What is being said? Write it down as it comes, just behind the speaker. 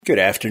Good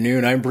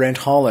afternoon, I'm Brent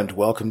Holland.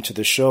 Welcome to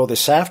the show.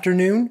 This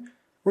afternoon,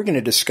 we're going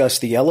to discuss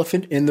the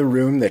elephant in the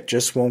room that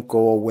just won't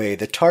go away,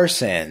 the tar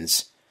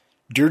sands,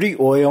 dirty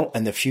oil,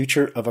 and the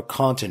future of a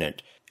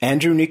continent.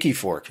 Andrew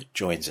Nikifork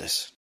joins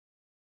us.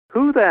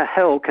 Who the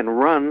hell can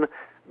run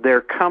their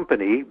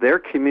company, their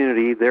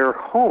community, their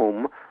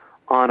home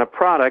on a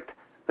product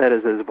that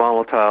is as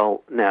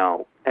volatile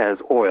now as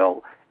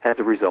oil as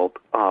a result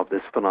of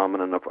this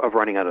phenomenon of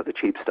running out of the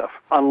cheap stuff?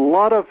 A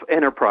lot of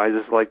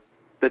enterprises like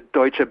the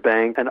Deutsche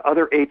Bank and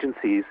other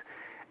agencies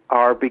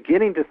are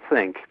beginning to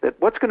think that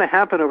what's going to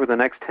happen over the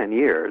next 10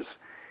 years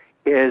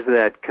is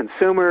that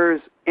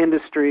consumers,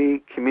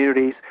 industry,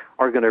 communities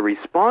are going to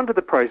respond to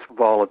the price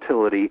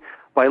volatility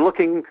by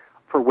looking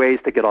for ways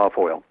to get off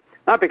oil.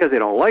 Not because they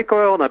don't like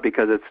oil, not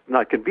because it's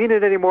not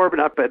convenient anymore,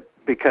 but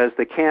because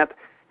they can't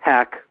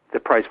hack the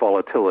price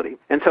volatility.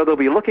 And so they'll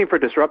be looking for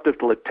disruptive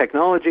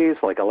technologies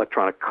like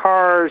electronic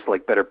cars,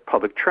 like better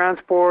public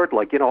transport,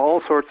 like,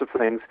 all sorts of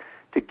things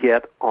to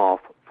get off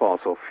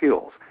fossil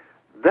fuels.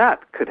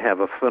 That could have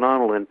a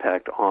phenomenal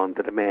impact on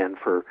the demand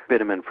for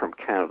bitumen from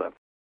Canada.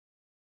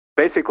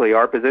 Basically,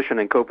 our position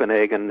in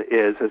Copenhagen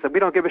is that we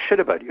don't give a shit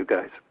about you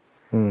guys.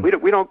 We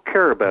don't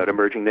care about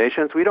emerging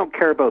nations. We don't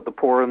care about the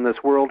poor in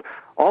this world.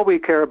 All we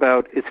care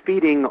about is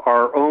feeding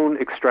our own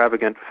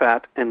extravagant,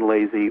 fat, and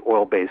lazy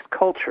oil-based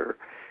culture.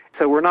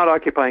 So we're not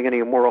occupying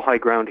any moral high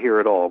ground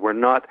here at all. We're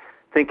not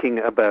thinking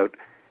about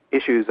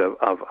issues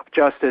of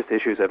justice,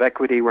 issues of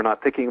equity. We're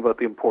not thinking about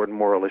the important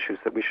moral issues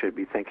that we should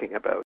be thinking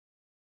about.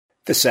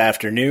 This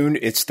afternoon,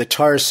 it's The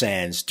Tar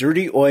Sands,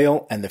 Dirty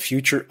Oil, and the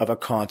Future of a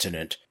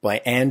Continent by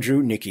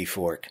Andrew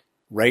Nikifork,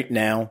 right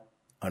now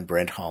on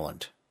Brent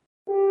Holland.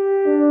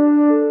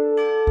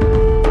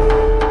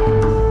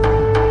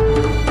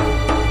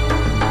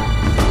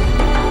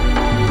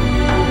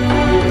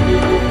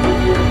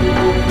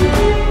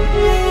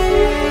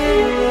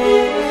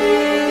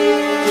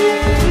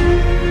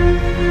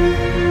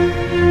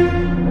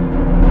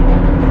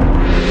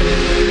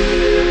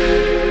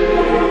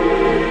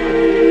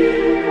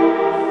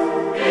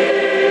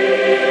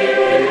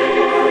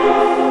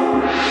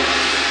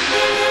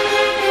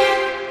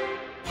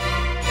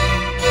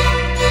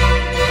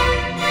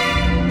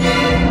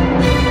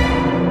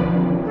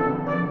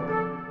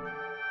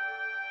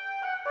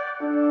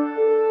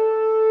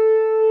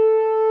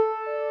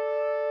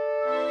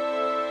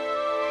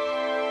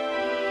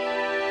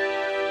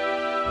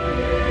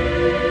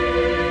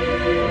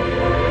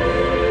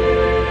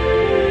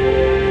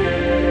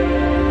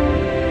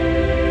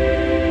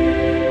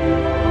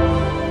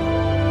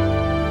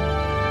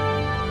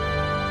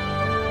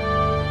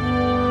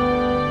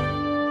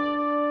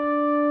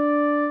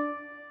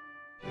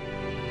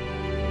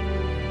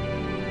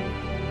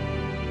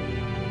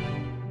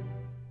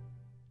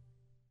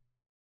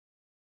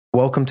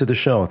 Welcome to the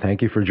show.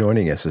 Thank you for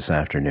joining us this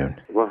afternoon.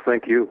 Well,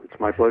 thank you. It's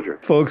my pleasure.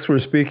 Folks, we're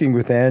speaking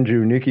with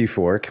Andrew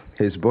Nikifork,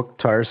 his book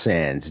Tar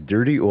Sands,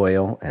 Dirty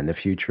Oil, and the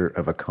Future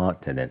of a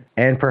Continent.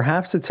 And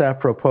perhaps it's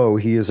apropos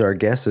he is our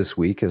guest this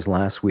week, as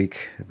last week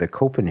the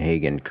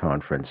Copenhagen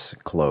conference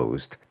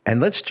closed. And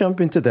let's jump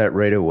into that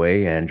right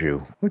away,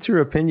 Andrew. What's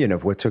your opinion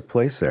of what took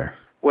place there?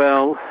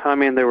 Well,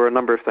 there were a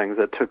number of things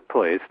that took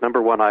place.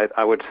 Number one,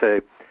 I would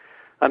say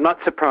I'm not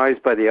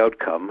surprised by the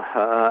outcome.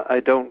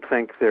 I don't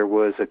think there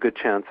was a good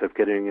chance of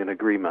getting an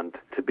agreement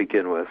to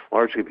begin with,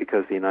 largely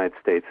because the United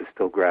States is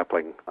still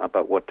grappling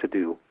about what to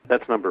do.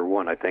 That's number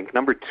one, I think.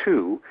 Number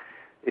two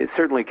is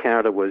certainly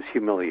Canada was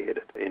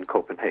humiliated in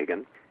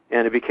Copenhagen,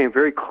 and it became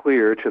very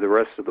clear to the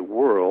rest of the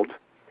world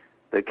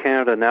that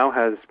Canada now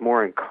has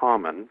more in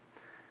common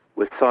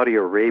with Saudi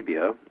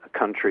Arabia, a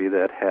country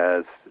that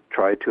has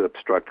tried to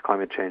obstruct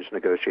climate change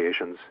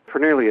negotiations for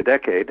nearly a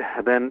decade,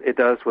 than it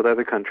does with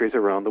other countries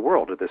around the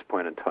world at this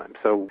point in time.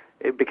 So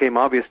it became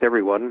obvious to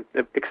everyone,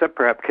 except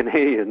perhaps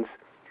Canadians,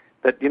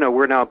 that,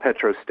 we're now a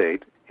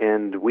petrostate,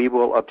 and we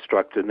will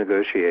obstruct the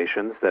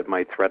negotiations that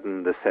might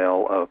threaten the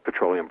sale of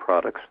petroleum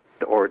products,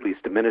 or at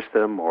least diminish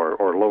them or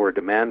lower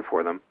demand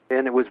for them.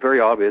 And it was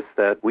very obvious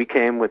that we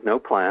came with no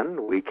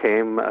plan. We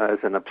came as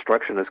an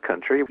obstructionist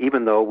country,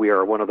 even though we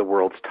are one of the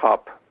world's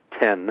top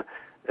 10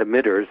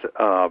 emitters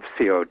of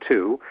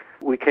CO2.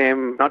 We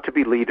came not to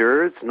be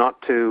leaders,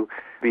 not to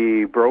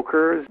be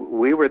brokers.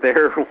 We were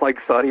there like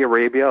Saudi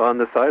Arabia on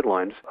the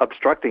sidelines,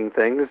 obstructing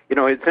things.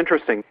 It's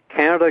interesting.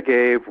 Canada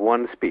gave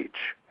one speech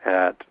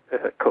at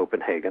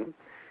Copenhagen.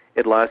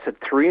 It lasted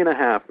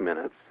 3.5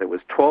 minutes. It was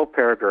 12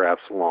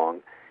 paragraphs long,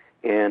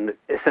 and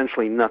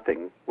essentially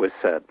nothing was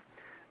said.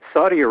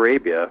 Saudi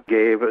Arabia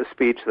gave a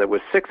speech that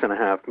was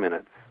 6.5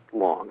 minutes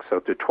long, so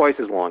twice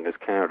as long as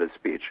Canada's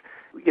speech,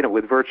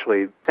 with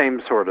virtually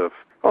same sort of,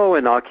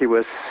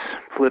 innocuous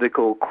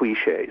political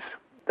cliches.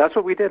 That's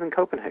what we did in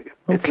Copenhagen.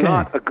 Okay. It's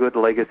not a good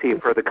legacy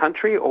for the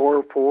country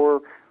or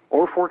for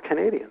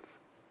Canadians.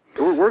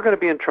 We're going to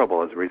be in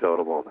trouble as a result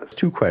of all this.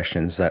 Two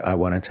questions that I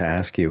wanted to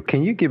ask you.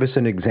 Can you give us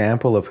an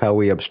example of how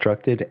we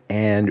obstructed?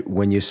 And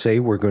when you say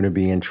we're going to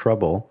be in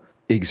trouble,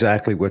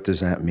 exactly what does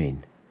that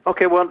mean?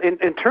 Okay, well,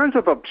 in terms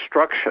of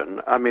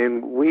obstruction, I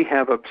mean, we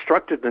have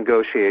obstructed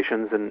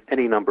negotiations in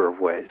any number of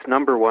ways.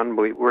 Number one,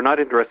 we're not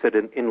interested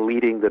in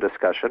leading the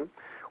discussion.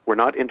 We're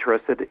not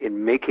interested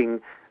in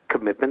making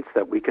commitments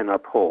that we can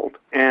uphold.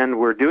 And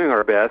we're doing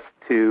our best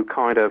to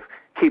kind of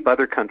keep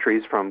other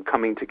countries from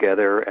coming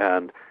together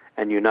and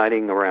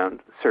uniting around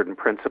certain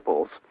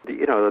principles.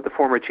 The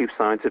former chief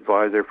science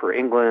advisor for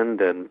England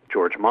and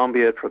George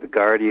Monbiot for The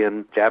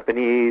Guardian,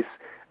 Japanese,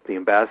 the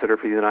ambassador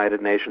for the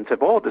United Nations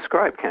have all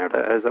described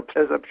Canada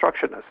as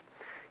obstructionist.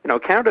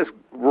 Canada's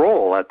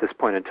role at this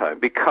point in time,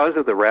 because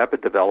of the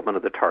rapid development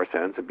of the tar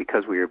sands and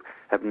because we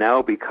have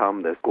now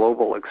become this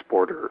global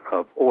exporter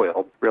of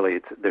oil, really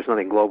there's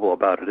nothing global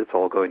about it, it's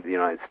all going to the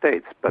United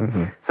States. But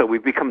So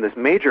we've become this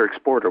major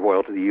exporter of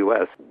oil to the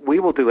U.S. We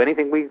will do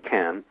anything we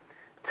can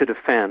to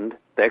defend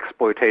the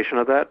exploitation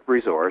of that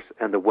resource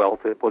and the wealth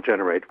it will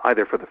generate,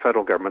 either for the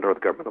federal government or the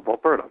government of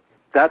Alberta.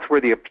 That's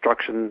where the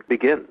obstruction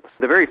begins.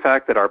 The very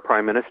fact that our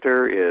prime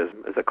minister is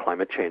a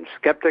climate change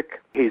skeptic,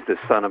 he's the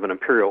son of an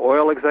imperial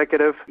oil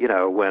executive.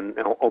 When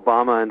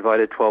Obama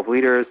invited 12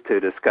 leaders to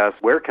discuss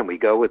where can we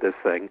go with this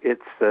thing,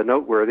 it's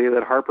noteworthy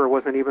that Harper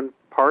wasn't even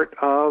part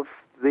of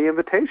the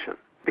invitation.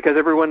 Because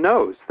everyone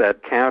knows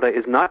that Canada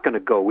is not going to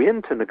go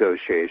into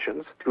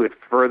negotiations to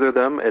further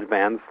them,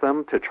 advance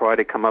them, to try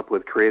to come up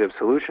with creative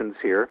solutions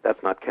here.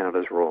 That's not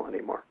Canada's role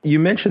anymore. You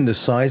mentioned the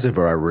size of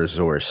our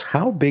resource.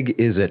 How big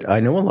is it? I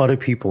know a lot of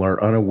people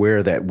are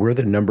unaware that we're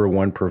the number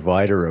one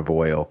provider of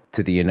oil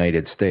to the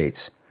United States.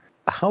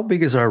 How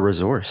big is our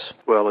resource?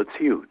 Well, it's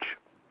huge.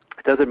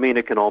 It doesn't mean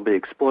it can all be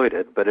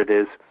exploited, but it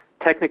is,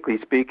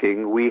 technically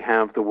speaking, we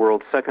have the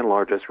world's second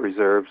largest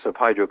reserves of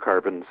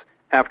hydrocarbons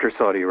after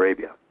Saudi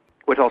Arabia,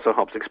 which also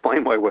helps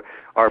explain why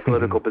our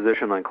political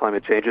position on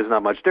climate change is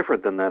not much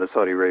different than that of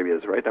Saudi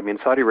Arabia's, right? I mean,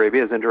 Saudi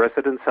Arabia is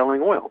interested in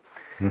selling oil.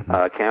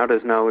 Canada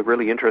is now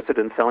really interested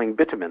in selling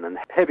bitumen and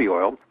heavy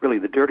oil, really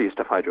the dirtiest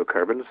of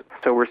hydrocarbons.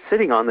 So we're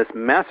sitting on this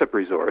massive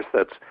resource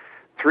that's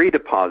 3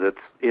 deposits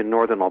in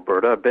northern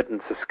Alberta, a bit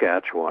in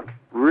Saskatchewan.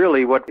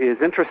 Really what is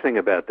interesting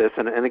about this,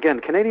 and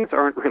again, Canadians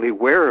aren't really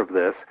aware of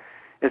this,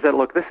 is that,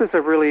 look, this is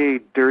a really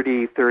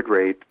dirty,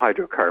 third-rate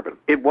hydrocarbon.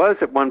 It was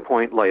at one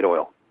point light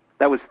oil.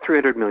 That was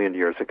 300 million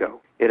years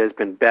ago. It has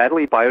been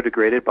badly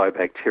biodegraded by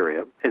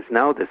bacteria. It's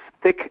now this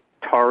thick,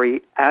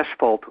 tarry,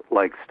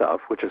 asphalt-like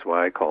stuff, which is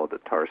why I call it the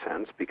tar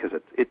sands, because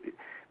it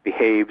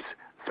behaves,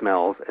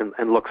 smells,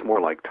 and looks more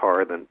like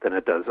tar than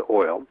it does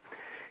oil.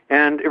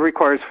 And it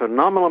requires a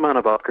phenomenal amount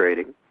of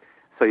upgrading.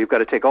 So you've got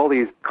to take all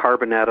these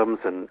carbon atoms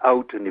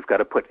out, and you've got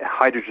to put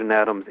hydrogen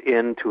atoms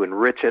in to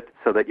enrich it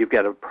so that you've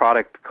got a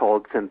product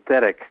called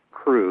synthetic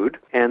crude.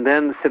 And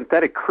then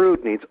synthetic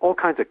crude needs all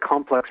kinds of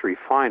complex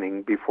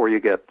refining before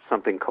you get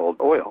something called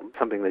oil,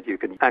 something that you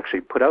can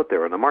actually put out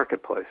there in the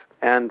marketplace.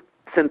 And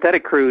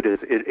synthetic crude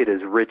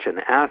is rich in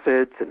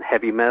acids and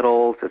heavy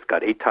metals. It's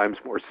got 8 times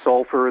more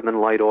sulfur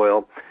than light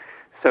oil.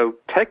 So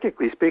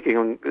technically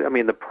speaking, I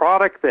mean, the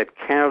product that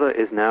Canada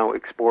is now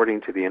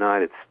exporting to the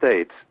United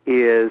States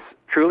is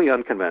truly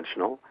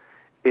unconventional.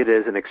 It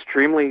is an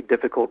extremely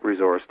difficult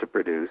resource to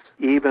produce.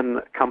 Even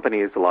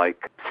companies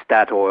like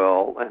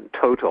Statoil and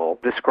Total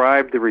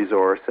describe the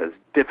resource as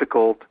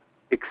difficult,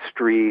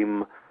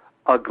 extreme,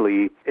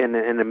 ugly. And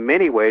in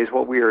many ways,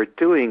 what we are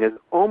doing is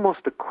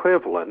almost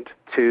equivalent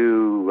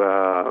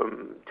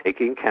to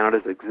taking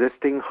Canada's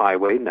existing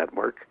highway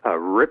network,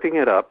 ripping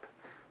it up,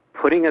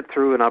 putting it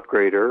through an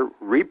upgrader,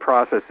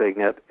 reprocessing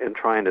it, and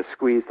trying to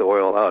squeeze the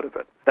oil out of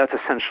it. That's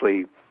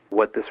essentially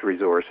what this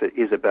resource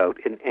is about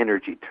in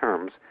energy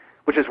terms,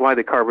 which is why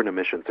the carbon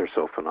emissions are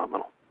so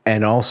phenomenal.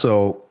 And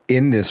also,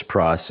 in this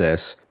process,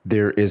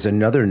 there is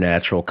another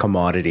natural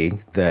commodity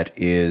that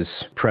is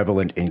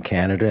prevalent in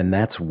Canada, and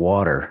that's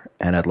water.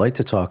 And I'd like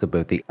to talk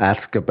about the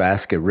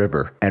Athabasca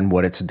River and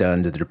what it's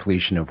done to the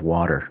depletion of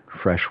water,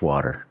 fresh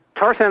water.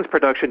 Tar sands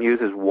production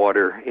uses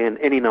water in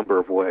any number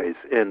of ways,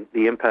 and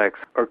the impacts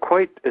are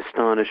quite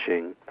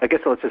astonishing. I guess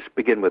let's just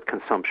begin with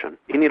consumption.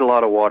 You need a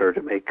lot of water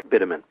to make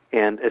bitumen,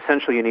 and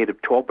essentially you need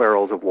 12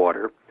 barrels of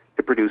water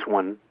to produce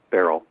 1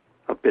 barrel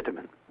of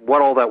bitumen.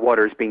 What all that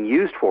water is being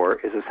used for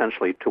is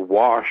essentially to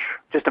wash.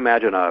 Just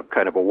imagine a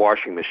kind of a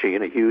washing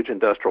machine, a huge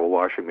industrial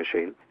washing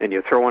machine, and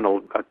you throw in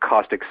a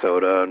caustic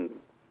soda and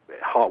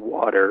hot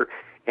water,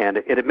 and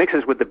it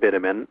mixes with the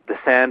bitumen. The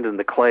sand and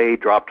the clay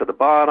drop to the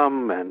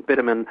bottom, and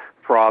bitumen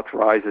froth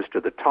rises to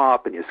the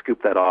top, and you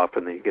scoop that off,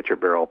 and then you get your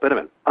barrel of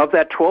bitumen. Of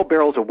that 12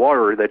 barrels of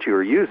water that you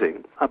are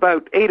using,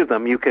 about 8 of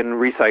them you can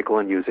recycle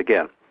and use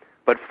again.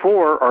 But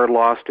 4 are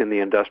lost in the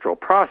industrial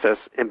process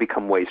and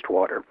become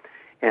wastewater.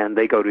 And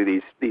they go to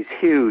these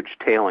huge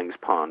tailings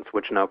ponds,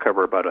 which now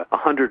cover about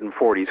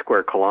 140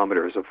 square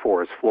kilometers of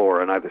forest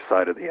floor on either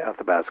side of the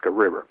Athabasca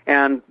River.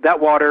 And that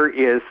water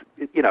is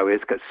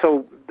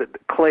so the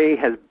clay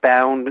has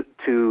bound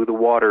to the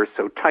water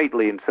so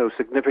tightly and so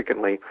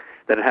significantly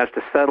that it has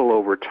to settle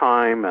over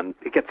time, and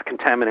it gets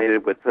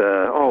contaminated with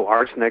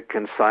arsenic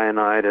and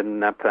cyanide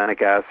and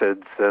naphthenic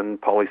acids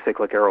and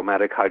polycyclic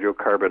aromatic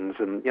hydrocarbons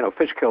and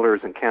fish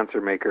killers and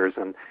cancer makers,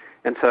 and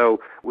so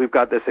we've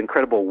got this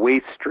incredible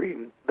waste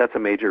stream. That's a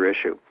major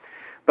issue.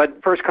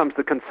 But first comes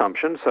the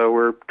consumption. So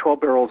we're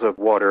 12 barrels of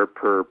water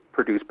per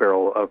produced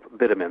barrel of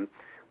bitumen,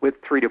 with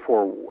 3 to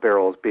 4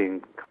 barrels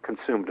being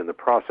consumed in the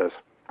process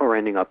or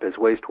ending up as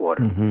wastewater.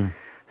 Mm-hmm.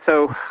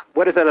 So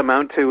what does that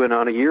amount to? And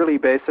on a yearly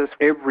basis,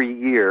 every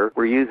year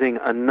we're using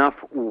enough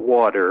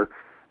water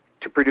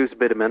to produce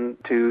bitumen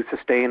to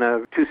sustain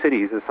two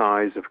cities the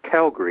size of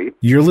Calgary.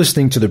 You're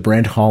listening to The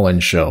Brent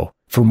Holland Show.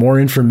 For more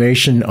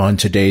information on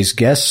today's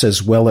guests,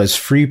 as well as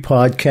free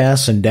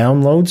podcasts and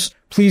downloads,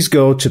 please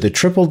go to the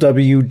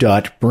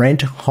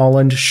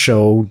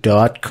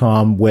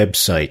www.brenthollandshow.com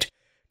website,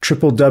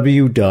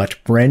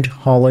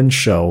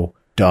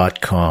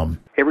 www.brenthollandshow.com.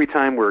 Every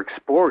time we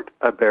export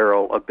a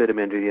barrel of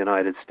bitumen to the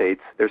United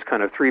States, there's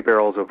kind of 3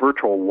 barrels of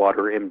virtual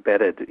water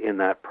embedded in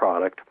that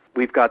product.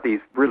 We've got these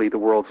really the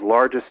world's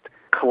largest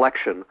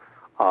collection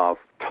of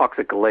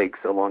toxic lakes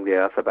along the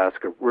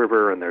Athabasca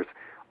River, and there's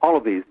all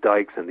of these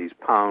dikes and these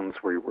ponds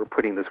where we're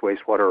putting this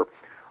wastewater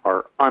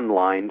are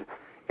unlined,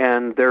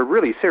 and there are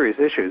really serious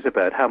issues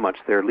about how much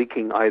they're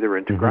leaking either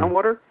into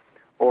groundwater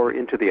or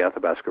into the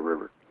Athabasca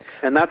River.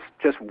 And that's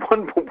just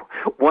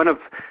one of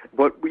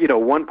what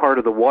one part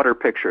of the water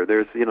picture.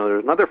 There's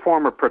another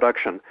form of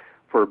production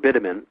for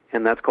bitumen,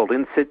 and that's called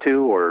in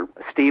situ or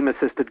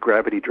steam-assisted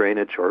gravity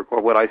drainage, or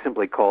what I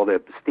simply call the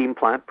steam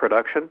plant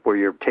production, where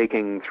you're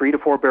taking 3 to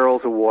 4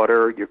 barrels of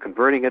water, you're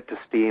converting it to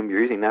steam,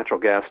 you're using natural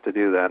gas to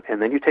do that,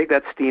 and then you take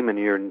that steam and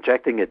you're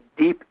injecting it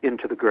deep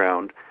into the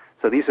ground.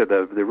 So these are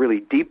the really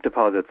deep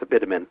deposits of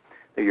bitumen.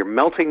 Now you're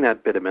melting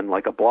that bitumen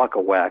like a block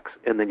of wax,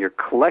 and then you're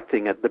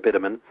collecting the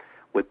bitumen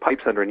with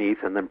pipes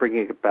underneath and then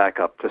bringing it back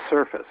up to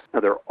surface. Now,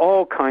 there are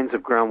all kinds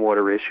of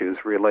groundwater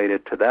issues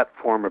related to that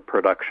form of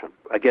production.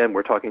 Again,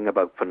 we're talking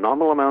about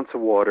phenomenal amounts of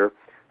water,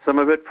 some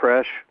of it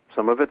fresh,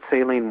 some of it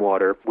saline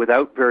water,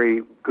 without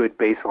very good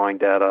baseline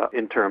data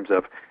in terms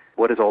of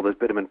what is all this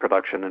bitumen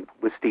production and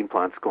with steam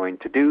plants going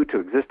to do to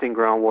existing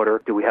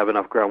groundwater? Do we have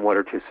enough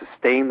groundwater to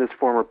sustain this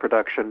form of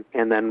production?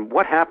 And then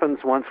what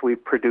happens once we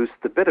produce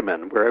the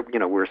bitumen, where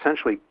we're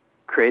essentially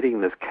creating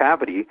this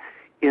cavity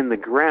in the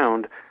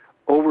ground?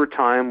 Over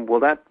time, will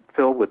that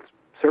fill with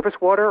surface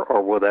water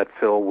or will that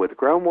fill with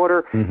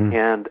groundwater? Mm-hmm.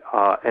 And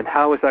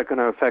how is that going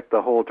to affect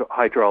the whole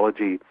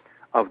hydrology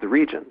of the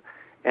region?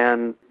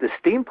 And the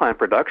steam plant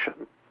production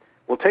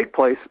will take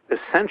place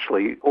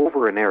essentially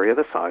over an area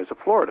the size of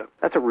Florida.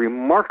 That's a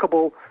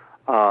remarkable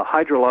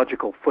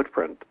hydrological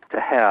footprint to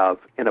have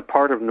in a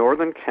part of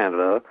northern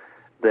Canada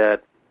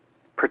that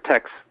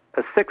protects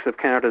a sixth of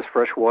Canada's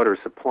freshwater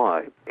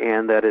supply,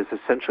 and that is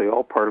essentially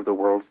all part of the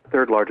world's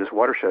third largest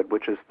watershed,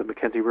 which is the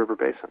Mackenzie River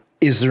Basin.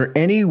 Is there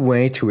any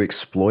way to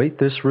exploit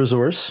this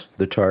resource,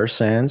 the tar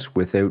sands,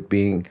 without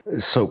being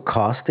so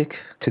caustic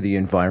to the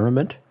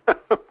environment?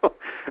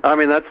 I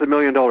mean, that's the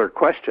million-dollar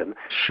question.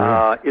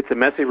 Sure. It's a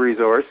messy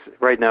resource.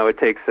 Right now it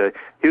takes a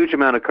huge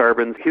amount of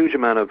carbon, huge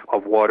amount of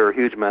water,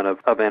 huge amount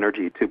of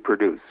energy to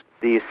produce.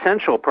 The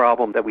essential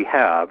problem that we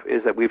have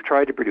is that we've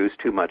tried to produce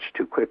too much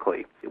too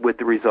quickly, with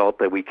the result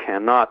that we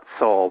cannot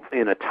solve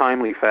in a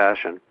timely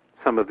fashion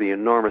some of the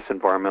enormous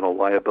environmental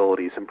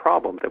liabilities and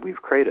problems that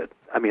we've created.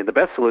 I mean, the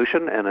best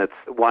solution, and it's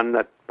one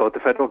that both the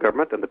federal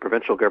government and the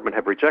provincial government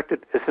have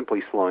rejected, is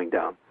simply slowing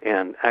down.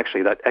 And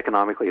actually, that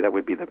economically, that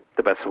would be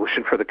the best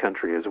solution for the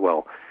country as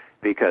well,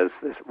 because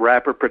this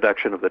rapid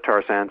production of the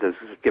tar sands has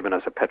given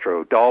us a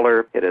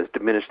petrodollar. It has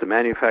diminished the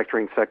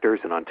manufacturing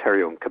sectors in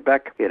Ontario and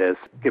Quebec. It has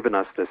given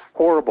us this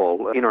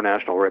horrible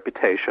international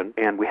reputation,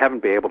 and we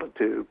haven't been able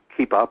to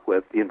keep up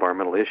with the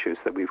environmental issues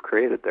that we've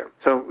created there.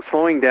 So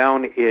slowing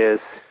down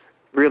is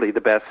really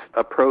the best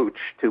approach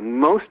to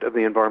most of the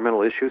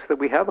environmental issues that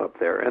we have up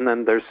there. And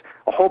then there's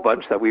a whole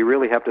bunch that we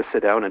really have to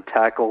sit down and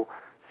tackle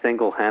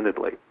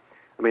single-handedly.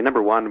 I mean,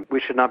 number one,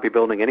 we should not be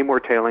building any more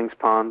tailings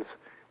ponds.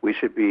 We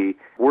should be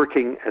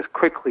working as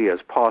quickly as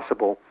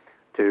possible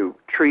to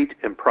treat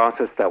and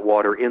process that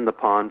water in the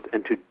ponds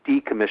and to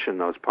decommission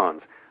those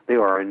ponds. They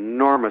are an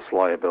enormous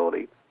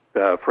liability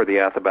for the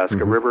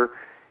Athabasca River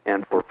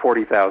and for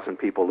 40,000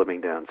 people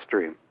living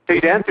downstream. So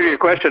to answer your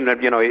question,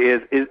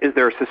 is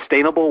there a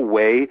sustainable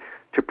way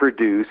to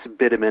produce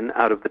bitumen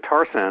out of the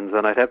tar sands?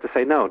 And I'd have to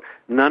say no.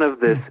 None of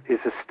this is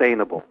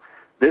sustainable.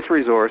 This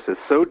resource is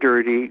so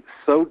dirty,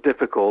 so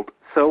difficult,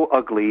 so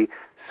ugly,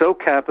 so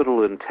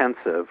capital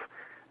intensive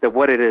that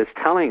what it is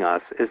telling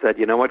us is that,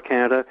 you know what,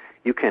 Canada,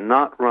 you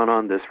cannot run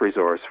on this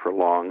resource for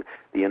long.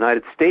 The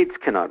United States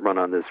cannot run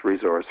on this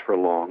resource for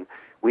long.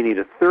 We need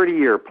a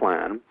 30-year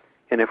plan,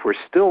 and if we're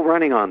still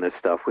running on this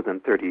stuff within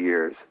 30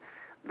 years,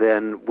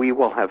 then we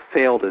will have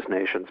failed as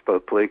nations,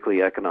 both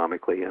politically,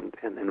 economically, and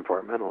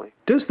environmentally.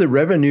 Does the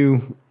revenue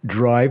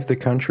drive the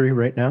country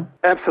right now?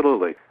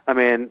 Absolutely. I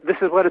mean, this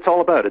is what it's all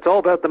about. It's all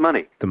about the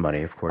money. The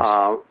money, of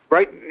course.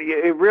 Right?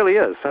 It really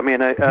is. I mean,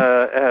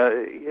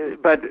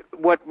 but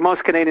what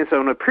most Canadians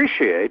don't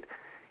appreciate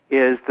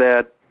is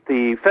that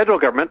the federal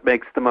government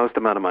makes the most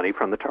amount of money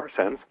from the tar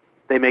sands.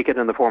 They make it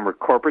in the form of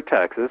corporate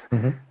taxes.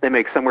 They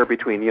make somewhere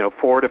between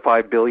 $4 to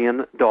 $5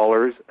 billion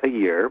a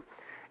year.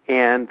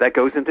 And that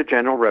goes into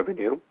general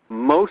revenue.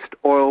 Most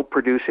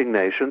oil-producing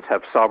nations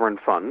have sovereign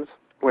funds,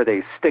 where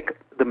they stick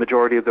the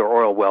majority of their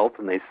oil wealth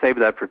and they save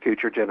that for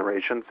future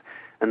generations,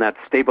 and that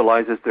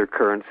stabilizes their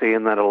currency,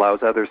 and that allows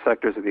other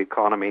sectors of the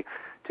economy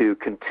to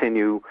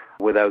continue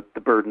without the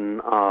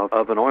burden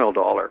of an oil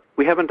dollar.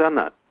 We haven't done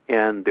that.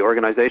 And the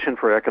Organization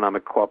for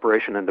Economic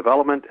Cooperation and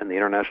Development and the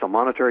International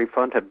Monetary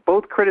Fund have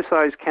both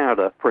criticized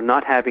Canada for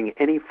not having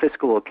any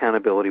fiscal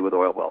accountability with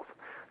oil wealth.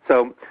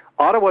 So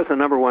Ottawa is the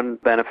number one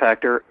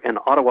benefactor, and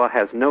Ottawa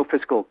has no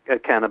fiscal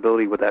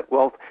accountability with that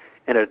wealth,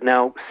 and it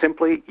now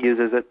simply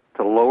uses it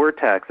to lower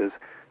taxes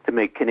to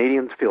make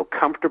Canadians feel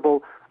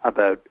comfortable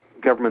about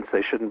governments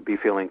they shouldn't be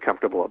feeling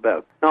comfortable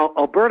about. Now,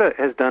 Alberta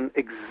has done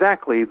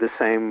exactly the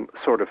same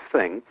sort of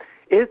thing.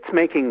 It's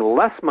making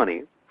less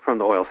money from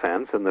the oil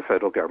sands than the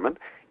federal government.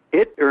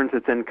 It earns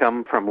its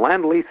income from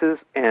land leases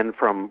and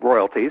from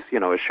royalties,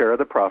 a share of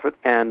the profit,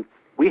 and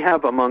we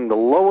have among the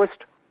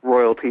lowest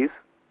royalties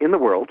in the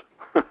world.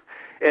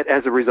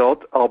 As a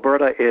result,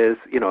 Alberta is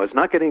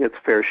not getting its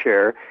fair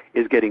share,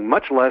 is getting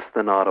much less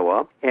than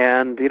Ottawa,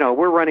 and,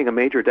 we're running a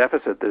major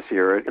deficit this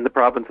year in the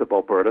province of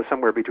Alberta,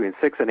 somewhere between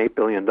 $6 and $8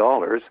 billion,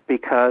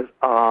 because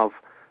of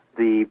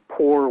the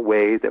poor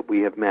way that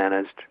we have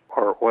managed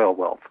our oil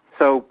wealth.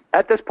 So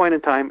at this point in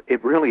time,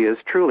 it really is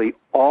truly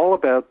all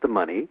about the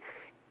money.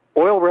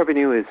 Oil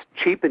revenue is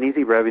cheap and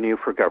easy revenue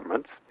for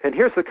governments, and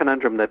here's the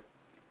conundrum that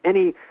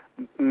any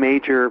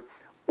major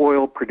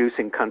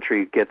oil-producing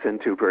country gets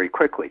into very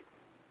quickly.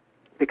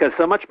 Because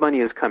so much money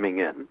is coming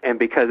in, and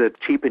because it's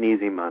cheap and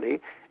easy money,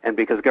 and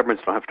because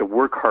governments don't have to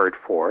work hard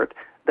for it,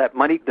 that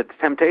money, the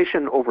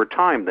temptation over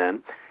time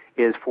then,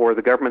 is for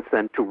the governments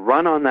then to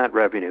run on that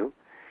revenue,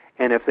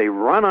 and if they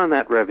run on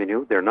that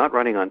revenue, they're not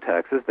running on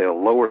taxes,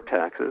 they'll lower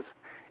taxes,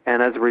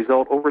 and as a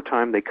result, over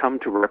time, they come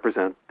to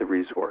represent the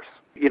resource.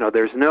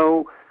 There's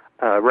no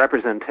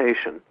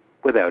representation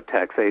without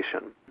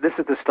taxation. This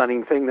is the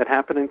stunning thing that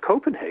happened in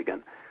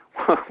Copenhagen,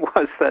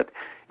 was that,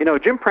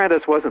 Jim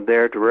Prentice wasn't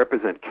there to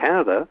represent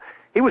Canada.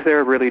 He was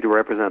there really to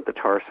represent the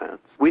tar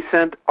sands. We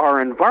sent our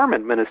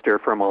environment minister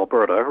from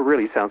Alberta, who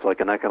really sounds like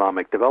an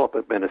economic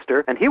development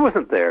minister, and he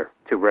wasn't there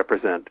to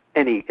represent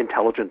any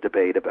intelligent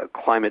debate about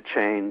climate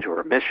change or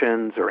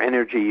emissions or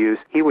energy use.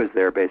 He was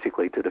there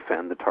basically to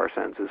defend the tar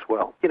sands as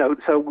well.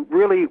 So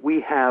really we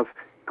have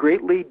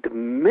greatly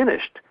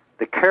diminished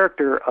the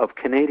character of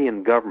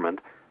Canadian government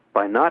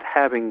by not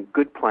having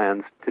good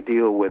plans to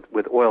deal with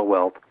oil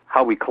wealth,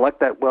 how we collect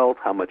that wealth,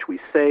 how much we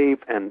save,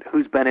 and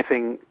who's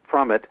benefiting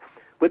from it,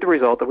 with the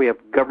result that we have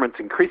governments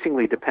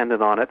increasingly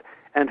dependent on it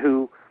and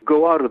who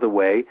go out of the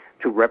way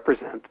to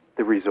represent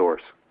the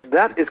resource.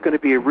 That is going to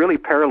be a really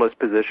perilous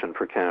position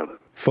for Canada.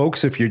 Folks,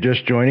 if you're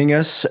just joining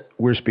us,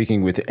 we're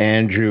speaking with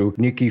Andrew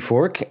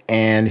Nikifork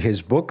and his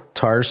book,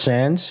 Tar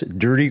Sands,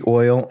 Dirty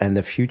Oil and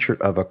the Future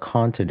of a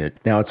Continent.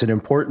 Now, it's an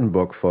important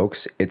book,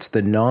 folks. It's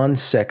the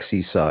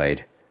non-sexy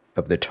side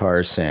of the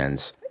tar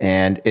sands,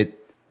 and it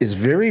is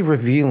very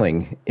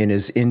revealing in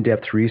his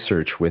in-depth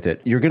research with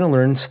it. You're going to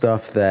learn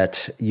stuff that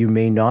you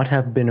may not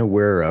have been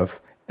aware of,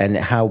 and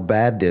how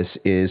bad this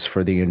is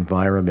for the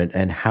environment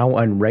and how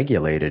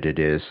unregulated it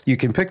is. You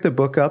can pick the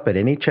book up at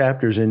any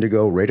Chapters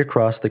Indigo right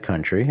across the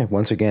country.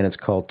 Once again, it's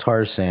called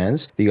Tar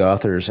Sands. The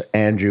author's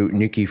Andrew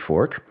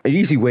Nikifork. An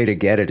easy way to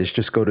get it is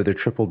just go to the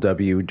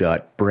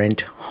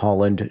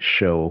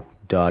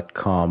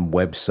www.brenthollandshow.com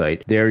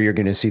website. There you're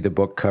going to see the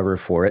book cover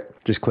for it.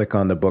 Just click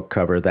on the book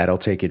cover. That'll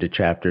take you to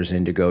Chapters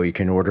Indigo. You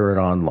can order it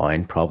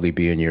online, probably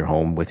be in your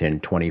home within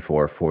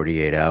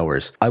 48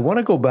 hours. I want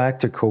to go back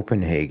to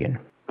Copenhagen.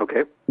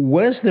 Okay.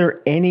 Was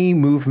there any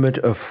movement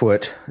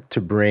afoot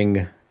to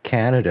bring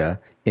Canada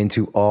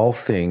into all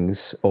things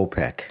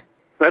OPEC?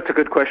 That's a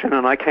good question,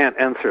 and I can't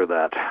answer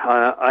that.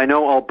 I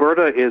know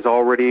Alberta is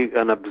already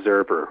an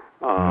observer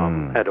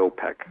at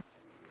OPEC.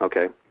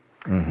 Okay.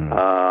 Mm-hmm.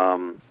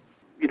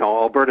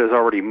 Alberta is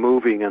already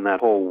moving in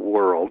that whole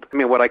world. I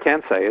mean, what I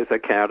can say is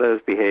that Canada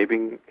is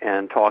behaving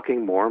and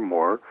talking more and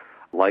more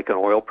like an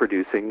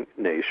oil-producing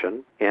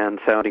nation and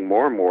sounding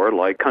more and more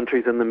like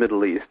countries in the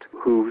Middle East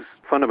whose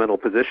fundamental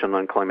position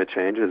on climate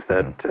change is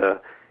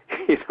that,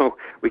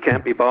 we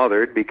can't be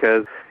bothered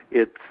because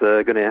it's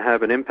going to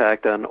have an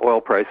impact on oil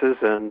prices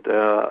and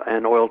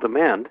oil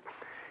demand.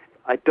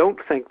 I don't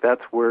think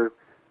that's where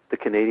the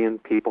Canadian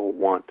people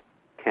want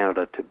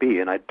Canada to be,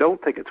 and I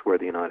don't think it's where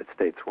the United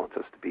States wants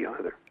us to be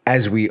either.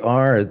 As we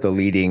are the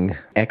leading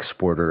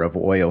exporter of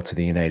oil to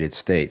the United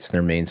States,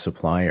 their main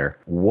supplier,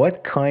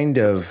 what kind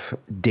of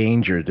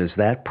danger does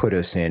that put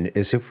us in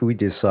as if we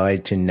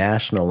decide to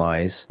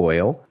nationalize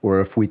oil or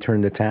if we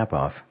turn the tap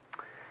off?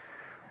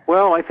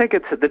 Well, I think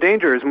the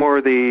danger is more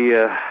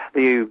the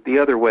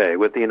other way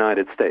with the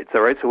United States.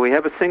 All right, so we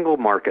have a single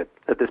market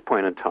at this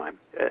point in time.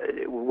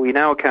 We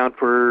now account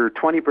for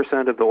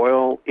 20% of the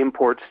oil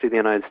imports to the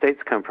United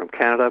States come from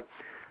Canada.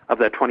 Of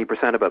that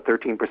 20%, about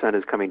 13%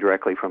 is coming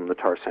directly from the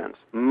tar sands.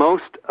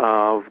 Most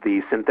of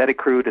the synthetic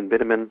crude and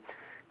bitumen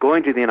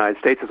going to the United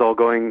States is all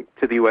going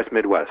to the U.S.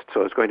 Midwest,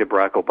 so it's going to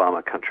Barack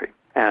Obama country.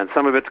 And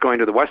some of it's going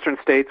to the western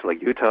states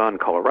like Utah and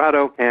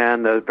Colorado,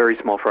 and a very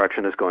small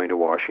fraction is going to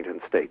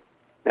Washington State.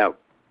 Now,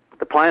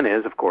 the plan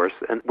is, of course,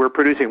 and we're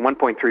producing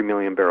 1.3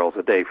 million barrels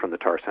a day from the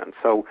tar sands.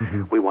 So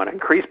we want to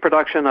increase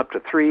production up to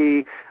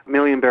 3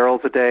 million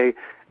barrels a day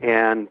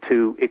and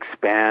to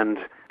expand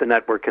the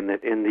network in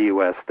the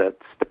U.S.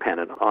 that's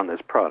dependent on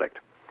this product.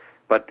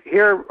 But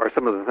here are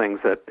some of the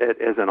things that,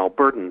 as an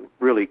Albertan,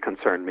 really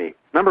concern me.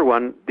 Number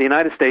one, the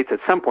United States at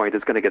some point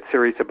is going to get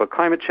serious about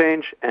climate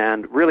change,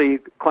 and really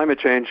climate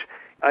change,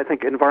 I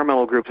think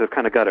environmental groups have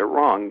kind of got it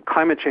wrong.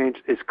 Climate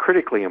change is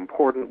critically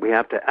important. We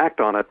have to act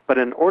on it. But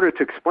in order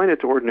to explain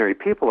it to ordinary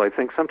people, I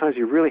think sometimes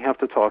you really have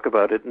to talk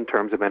about it in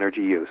terms of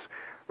energy use.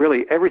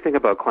 Really, everything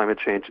about climate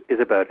change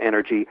is about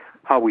energy,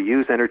 how we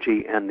use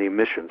energy, and the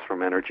emissions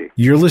from energy.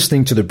 You're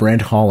listening to The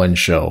Brent Holland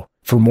Show.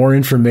 For more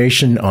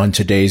information on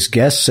today's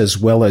guests, as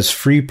well as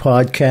free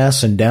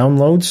podcasts and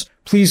downloads,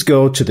 please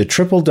go to the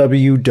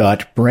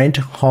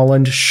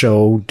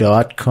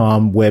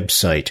www.brenthollandshow.com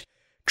website,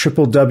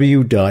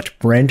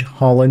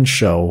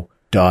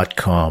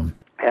 www.brenthollandshow.com.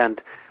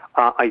 And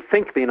I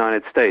think the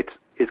United States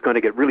is going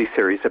to get really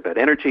serious about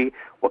energy,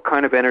 what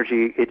kind of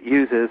energy it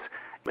uses,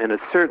 and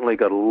it's certainly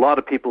got a lot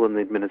of people in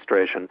the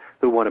administration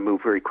who want to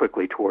move very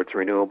quickly towards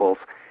renewables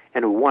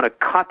and who want to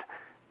cut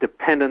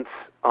dependence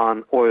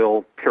on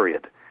oil,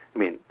 period. I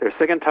mean, they're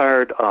sick and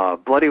tired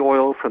of bloody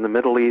oil from the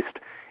Middle East,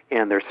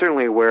 and they're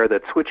certainly aware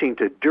that switching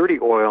to dirty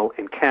oil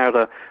in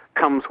Canada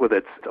comes with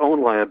its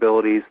own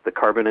liabilities, the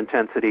carbon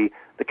intensity,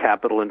 the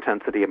capital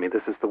intensity. I mean,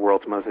 this is the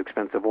world's most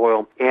expensive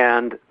oil,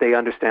 and they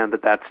understand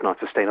that that's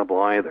not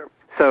sustainable either.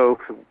 So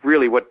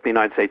really what the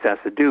United States has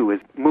to do is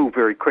move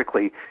very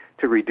quickly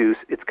to reduce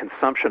its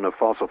consumption of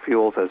fossil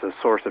fuels as a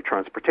source of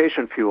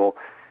transportation fuel,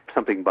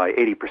 something by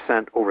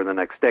 80% over the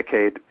next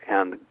decade.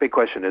 And the big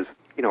question is,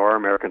 are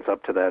Americans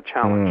up to that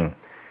challenge?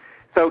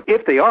 So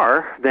if they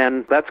are,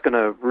 then that's going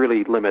to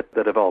really limit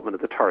the development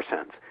of the tar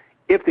sands.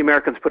 If the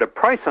Americans put a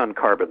price on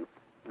carbon,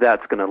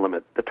 that's going to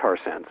limit the tar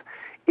sands.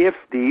 If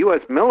the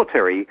U.S.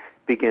 military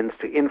begins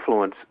to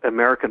influence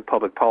American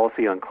public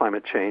policy on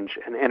climate change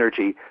and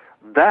energy,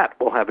 that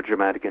will have a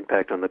dramatic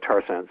impact on the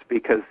tar sands,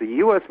 because the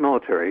U.S.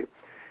 military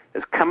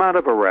has come out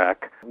of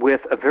Iraq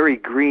with a very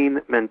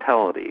green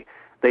mentality.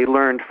 They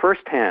learned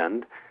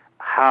firsthand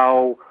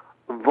how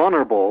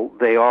vulnerable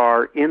they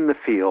are in the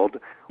field.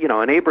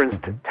 An Abrams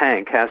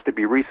tank has to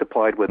be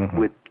resupplied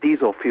with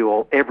diesel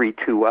fuel every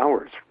 2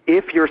 hours.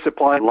 If your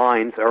supply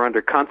lines are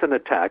under constant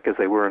attack, as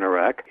they were in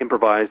Iraq,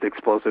 improvised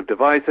explosive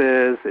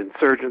devices,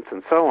 insurgents,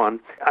 and so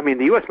on, I mean,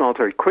 the U.S.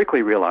 military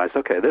quickly realized,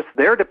 okay,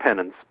 their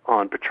dependence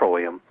on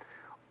petroleum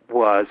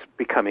was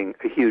becoming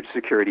a huge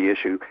security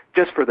issue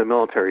just for the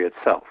military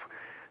itself.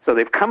 So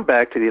they've come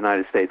back to the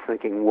United States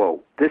thinking,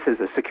 whoa, this is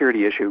a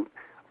security issue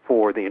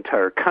for the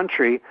entire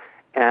country.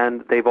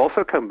 And they've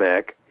also come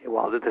back,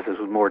 well, this is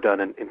more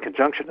done in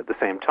conjunction at the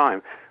same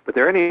time, but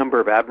there are any number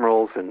of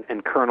admirals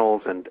and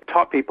colonels and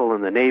top people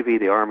in the Navy,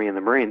 the Army, and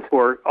the Marines who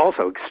are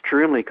also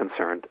extremely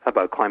concerned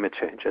about climate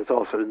change, as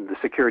also the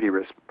security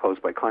risk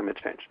posed by climate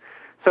change.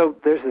 So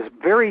there's this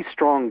very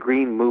strong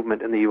green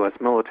movement in the U.S.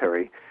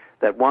 military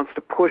that wants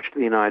to push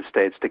the United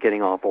States to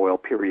getting off oil,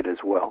 period,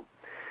 as well.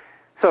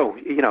 So,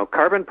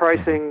 carbon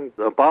pricing,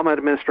 the Obama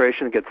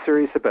administration gets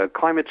serious about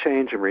climate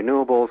change and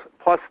renewables,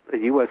 plus the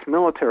U.S.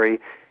 military.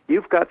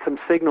 You've got some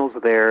signals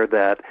there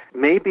that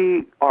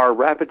maybe our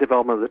rapid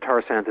development of the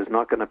tar sands is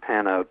not going to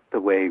pan out the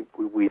way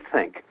we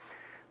think.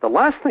 The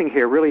last thing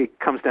here really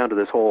comes down to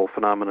this whole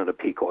phenomenon of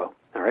peak oil,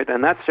 all right?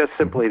 And that's just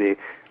simply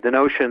the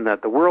notion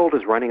that the world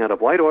is running out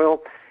of light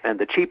oil and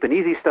the cheap and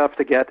easy stuff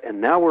to get,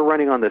 and now we're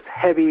running on this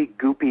heavy,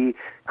 goopy,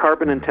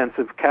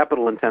 carbon-intensive,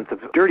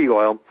 capital-intensive, dirty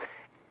oil,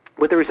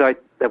 with the result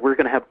that we're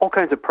going to have all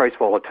kinds of price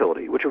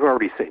volatility, which we've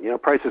already seen.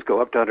 Prices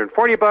go up to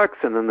 $140,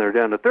 and then they're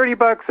down to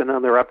 $30, and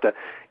then they're up to,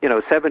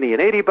 $70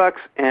 and $80,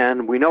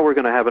 and we know we're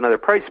going to have another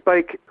price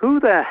spike. Who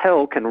the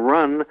hell can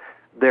run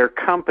their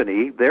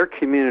company, their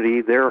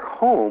community, their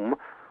home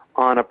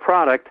on a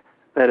product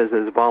that is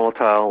as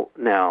volatile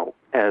now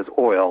as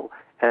oil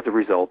as a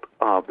result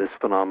of this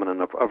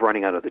phenomenon of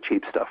running out of the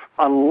cheap stuff?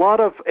 A lot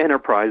of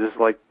enterprises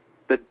like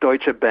the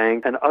Deutsche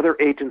Bank and other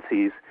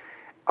agencies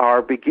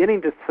are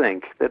beginning to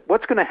think that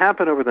what's going to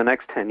happen over the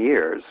next 10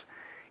 years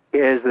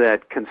is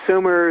that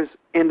consumers,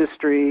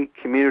 industry,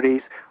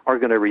 communities are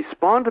going to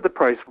respond to the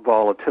price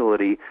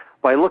volatility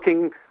by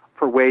looking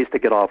for ways to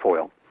get off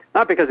oil.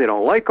 Not because they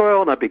don't like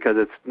oil, not because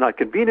it's not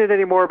convenient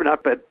anymore,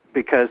 but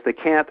because they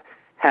can't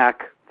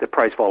hack the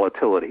price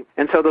volatility.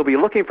 And so they'll be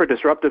looking for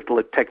disruptive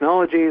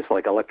technologies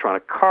like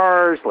electronic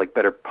cars, like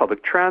better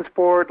public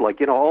transport,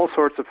 like, all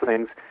sorts of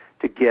things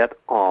to get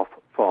off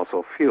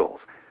fossil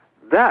fuels.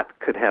 That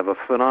could have a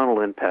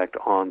phenomenal impact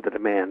on the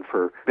demand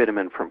for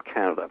bitumen from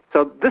Canada.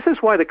 So this is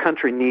why the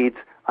country needs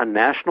a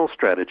national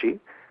strategy.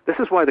 This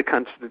is why the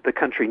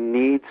country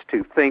needs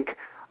to think,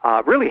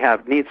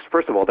 needs,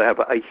 first of all, to have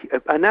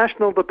a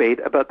national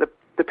debate about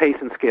the pace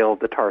and scale of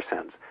the tar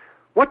sands.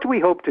 What do we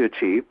hope to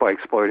achieve by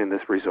exploiting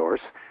this resource?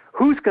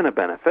 Who's going to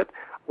benefit?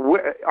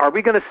 Are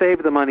we going to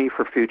save the money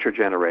for future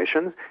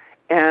generations?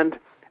 And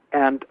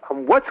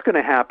what's going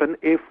to happen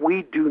if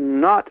we do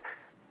not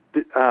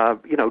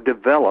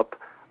develop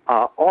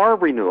our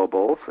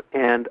renewables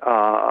and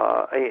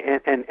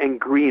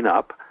green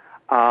up,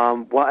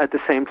 while at the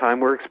same time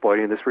we're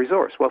exploiting this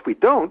resource. Well, if we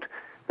don't,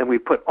 then we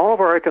put all of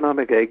our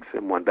economic eggs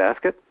in one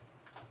basket.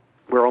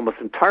 We're almost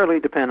entirely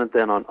dependent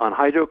then on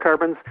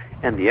hydrocarbons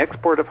and the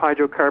export of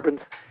hydrocarbons.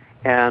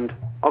 And,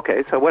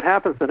 okay, so what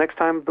happens the next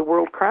time the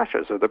world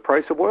crashes or the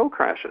price of oil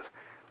crashes?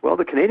 Well,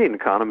 the Canadian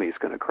economy is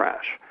going to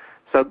crash.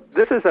 So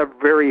this is a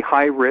very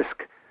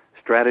high-risk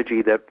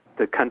strategy that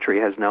the country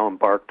has now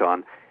embarked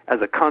on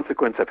as a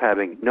consequence of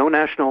having no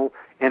national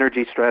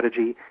energy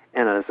strategy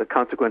and as a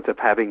consequence of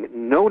having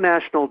no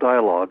national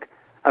dialogue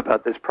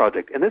about this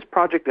project. And this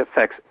project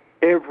affects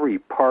every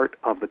part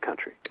of the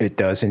country. It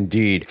does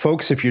indeed.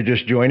 Folks, if you're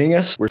just joining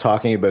us, we're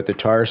talking about the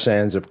tar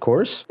sands, of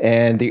course,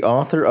 and the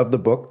author of the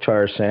book,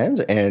 Tar Sands,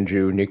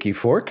 Andrew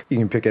Nikifork. You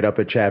can pick it up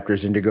at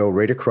Chapters Indigo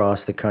right across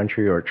the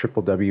country or at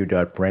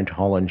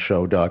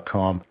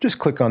www.brenthollandshow.com. Just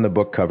click on the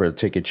book cover to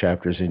take you to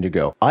Chapters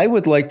Indigo. I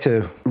would like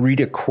to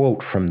read a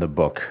quote from the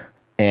book.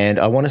 And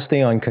I want to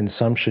stay on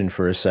consumption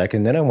for a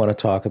second, then I want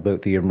to talk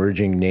about the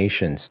emerging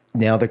nations.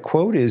 Now, the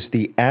quote is,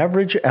 the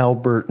average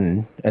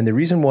Albertan, and the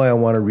reason why I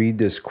want to read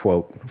this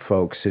quote,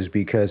 folks, is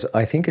because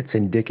I think it's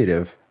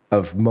indicative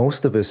of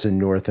most of us in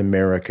North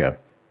America.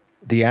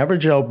 The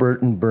average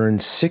Albertan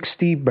burns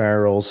 60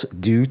 barrels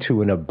due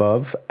to an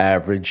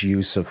above-average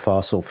use of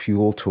fossil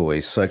fuel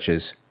toys such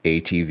as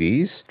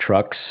ATVs,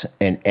 trucks,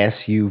 and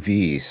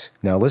SUVs.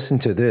 Now, listen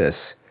to this.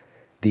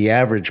 The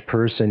average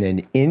person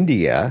in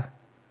India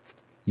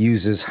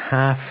uses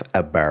half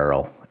a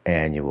barrel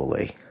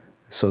annually.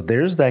 So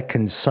there's that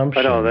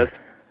consumption. I know,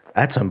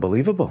 that's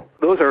unbelievable.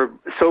 Those are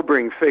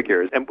sobering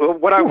figures. And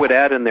what I would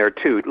add in there,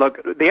 too,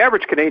 look, the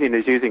average Canadian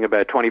is using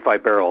about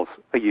 25 barrels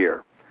a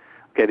year.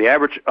 Okay, the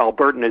average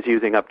Albertan is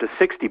using up to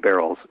 60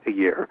 barrels a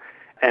year.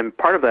 And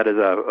part of that is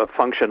a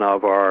function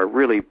of our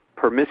really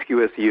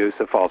promiscuous use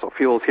of fossil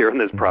fuels here in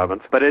this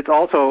province, but it's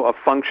also a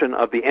function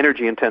of the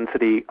energy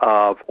intensity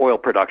of oil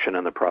production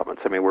in the province.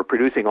 I mean, we're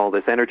producing all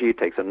this energy. It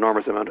takes an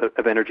enormous amount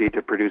of energy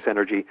to produce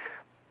energy.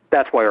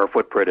 That's why our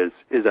footprint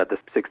is at the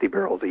 60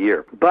 barrels a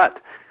year. But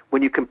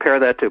when you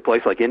compare that to a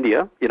place like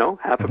India,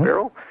 half a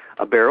barrel,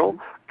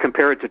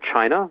 compare it to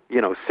China,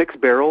 6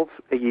 barrels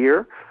a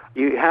year,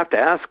 you have to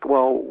ask,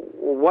 well,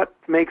 what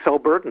makes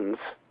Albertans,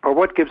 or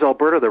what gives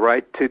Alberta the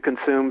right to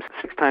consume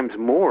 6 times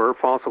more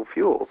fossil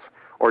fuels,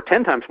 or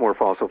 10 times more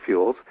fossil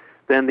fuels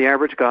than the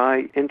average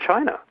guy in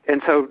China?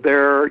 And so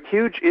there are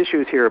huge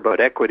issues here about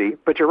equity,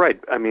 but you're right.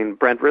 I mean,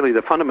 Brent, really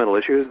the fundamental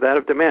issue is that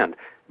of demand.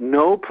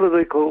 No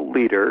political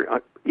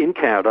leader in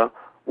Canada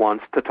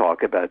wants to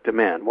talk about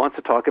demand, wants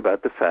to talk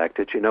about the fact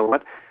that,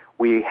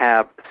 we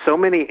have so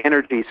many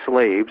energy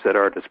slaves at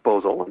our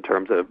disposal in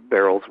terms of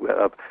barrels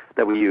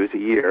that we use a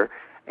year,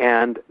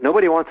 and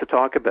nobody wants to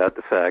talk about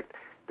the fact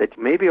that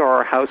maybe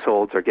our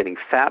households are getting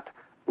fat,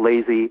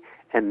 lazy,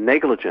 and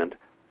negligent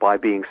by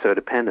being so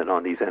dependent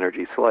on these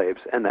energy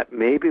slaves, and that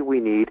maybe we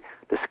need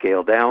to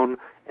scale down,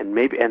 and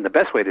the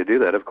best way to do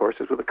that, of course,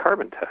 is with a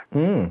carbon tax.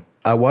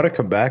 I want to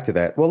come back to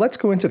that. Well, let's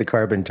go into the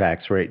carbon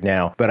tax right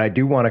now, but I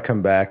do want to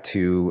come back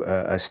to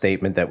a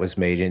statement that was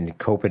made in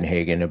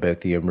Copenhagen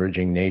about the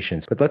emerging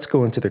nations. But let's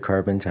go into the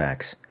carbon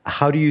tax.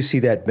 How do you see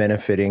that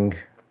benefiting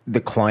the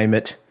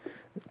climate,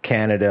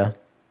 Canada,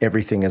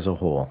 everything as a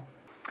whole?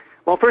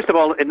 Well, first of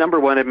all, number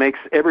one, it makes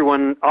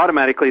everyone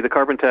automatically, the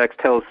carbon tax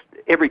tells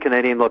every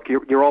Canadian, look,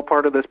 you're all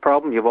part of this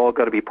problem. You've all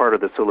got to be part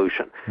of the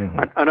solution.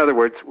 In other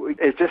words,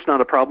 it's just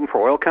not a problem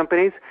for oil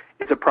companies.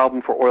 It's a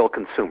problem for oil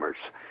consumers.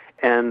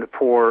 And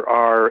for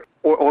our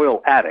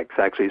oil addicts,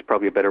 actually, is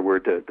probably a better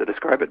word to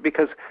describe it,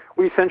 because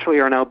we essentially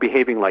are now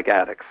behaving like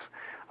addicts.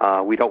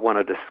 We don't want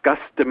to discuss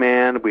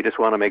demand. We just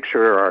want to make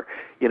sure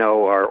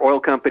our oil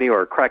company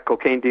or crack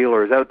cocaine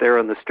dealer is out there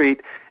on the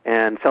street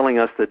and selling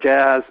us the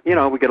jazz. We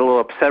get a little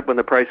upset when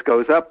the price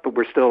goes up, but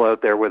we're still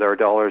out there with our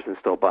dollars and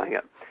still buying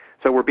it.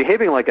 So we're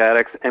behaving like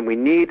addicts, and we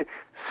need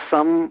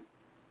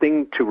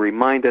something to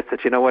remind us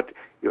that,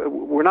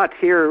 we're not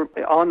here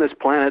on this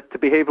planet to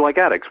behave like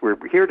addicts. We're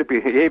here to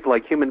behave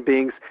like human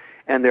beings,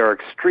 and there are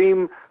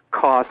extreme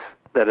costs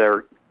that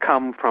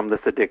come from this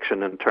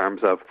addiction in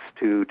terms of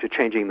to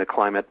changing the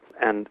climate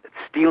and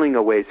stealing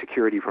away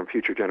security from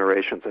future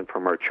generations and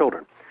from our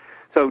children.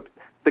 So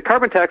the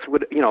carbon tax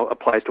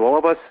applies to all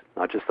of us,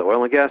 not just the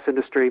oil and gas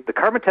industry. The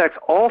carbon tax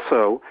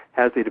also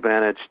has the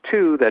advantage,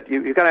 too, that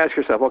you've got to ask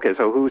yourself, okay,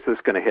 so who's this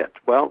going to hit?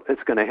 Well,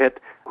 it's going to hit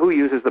who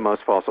uses the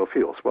most fossil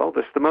fuels. Well,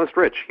 the most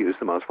rich use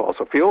the most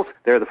fossil fuels.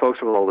 They're the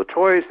folks with all the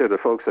toys. They're the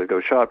folks that go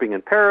shopping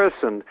in Paris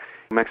and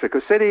Mexico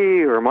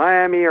City or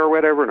Miami or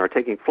whatever and are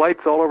taking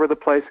flights all over the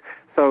place.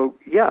 So,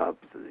 yeah,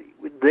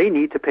 they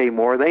need to pay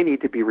more. They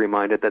need to be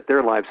reminded that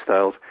their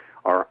lifestyles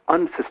are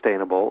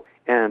unsustainable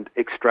and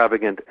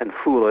extravagant and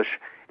foolish,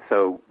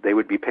 so they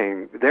would be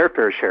paying their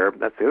fair share.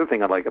 That's the other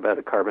thing I like about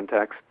a carbon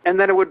tax. And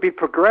then it would be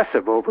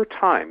progressive over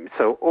time.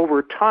 So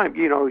over time,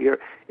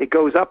 it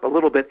goes up a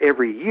little bit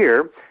every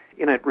year,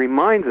 and it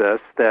reminds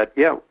us that,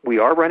 we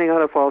are running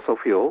out of fossil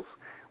fuels.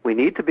 We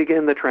need to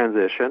begin the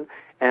transition,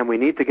 and we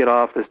need to get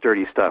off this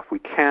dirty stuff. We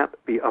can't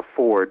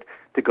afford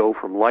to go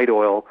from light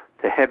oil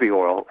to heavy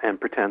oil and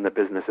pretend that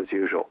business as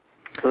usual.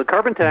 So the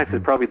carbon tax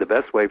is probably the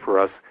best way for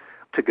us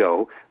to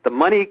go. The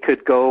money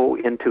could go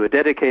into a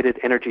dedicated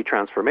energy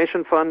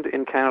transformation fund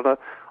in Canada.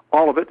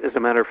 All of it, as a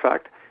matter of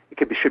fact.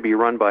 It should be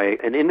run by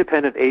an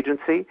independent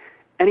agency.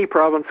 Any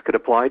province could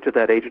apply to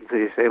that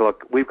agency and say,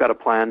 look, we've got a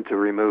plan to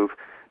remove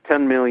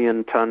 10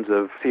 million tons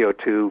of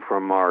CO2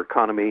 from our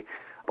economy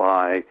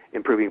by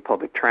improving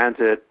public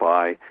transit,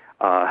 by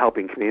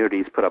helping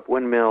communities put up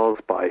windmills,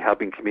 by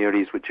helping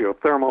communities with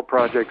geothermal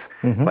projects,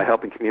 by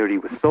helping community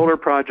with solar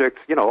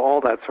projects, all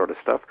that sort of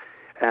stuff,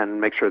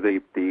 and make sure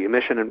the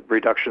emission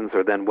reductions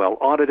are then well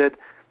audited.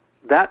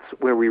 That's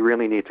where we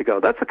really need to go.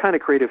 That's the kind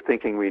of creative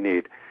thinking we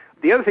need.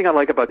 The other thing I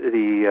like about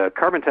the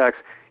carbon tax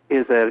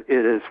is that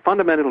it is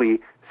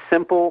fundamentally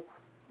simple,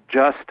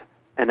 just,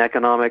 and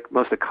economic.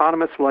 Most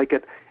economists like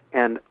it.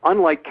 And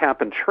unlike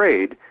cap and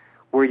trade,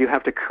 where you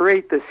have to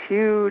create this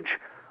huge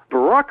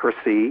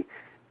bureaucracy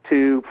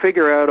to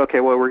figure out,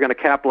 okay, well, we're going to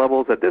cap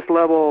levels at this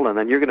level, and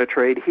then you're going to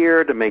trade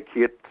here to make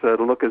it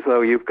look as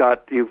though you've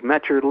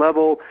met your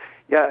level.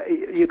 Yeah,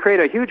 you create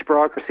a huge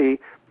bureaucracy,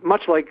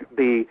 much like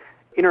the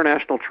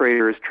international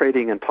traders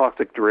trading in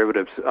toxic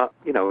derivatives,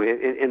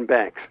 in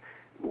banks.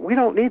 We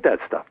don't need that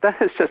stuff.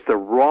 That is just the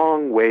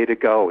wrong way to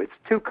go. It's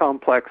too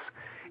complex,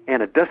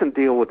 and it doesn't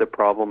deal with the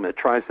problem. It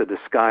tries to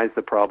disguise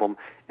the problem,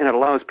 and it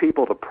allows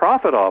people to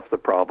profit off the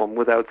problem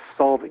without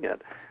solving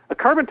it. A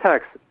carbon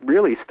tax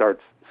really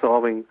starts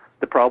solving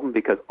the problem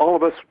because all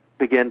of us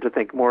begin to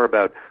think more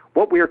about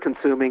what we are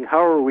consuming,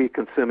 how are we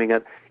consuming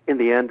it. In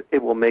the end,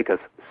 it will make us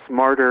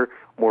smarter,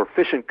 more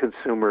efficient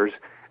consumers.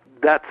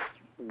 That's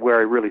where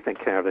I really think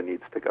Canada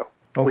needs to go.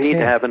 Okay. We need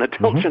to have an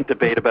intelligent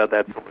debate about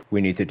that.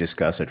 We need to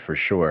discuss it for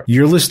sure.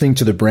 You're listening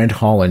to The Brent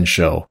Holland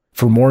Show.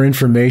 For more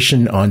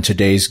information on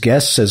today's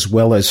guests, as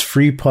well as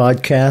free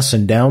podcasts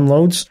and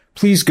downloads,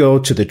 please go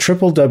to the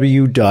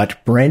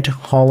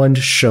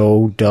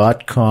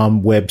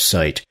www.brenthollandshow.com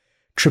website,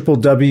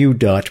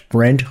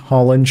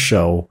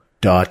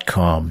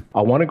 www.brenthollandshow.com.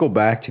 I want to go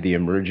back to the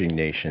emerging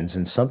nations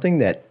and something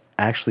that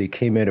actually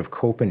came out of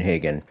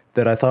Copenhagen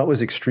that I thought was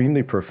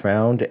extremely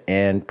profound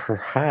and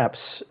perhaps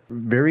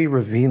very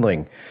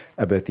revealing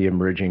about the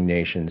emerging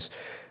nations.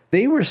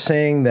 They were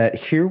saying that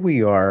here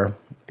we are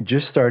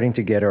just starting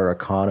to get our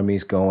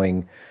economies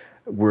going.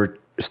 We're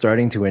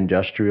starting to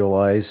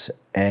industrialize,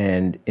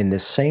 and in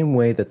the same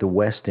way that the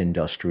West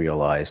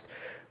industrialized.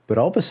 But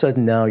all of a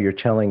sudden now you're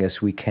telling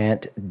us we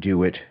can't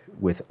do it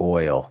with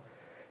oil,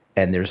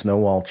 and there's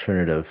no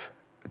alternative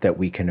that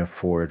we can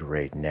afford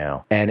right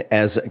now. And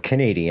as a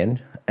Canadian,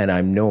 and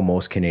I know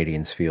most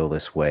Canadians feel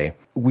this way,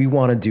 we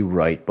want to do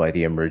right by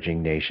the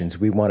emerging nations.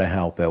 We want to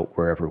help out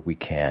wherever we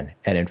can.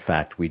 And in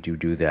fact, we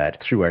do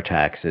that through our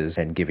taxes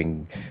and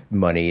giving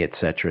money, et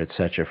cetera,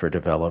 for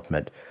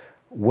development.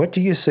 What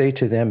do you say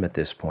to them at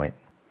this point?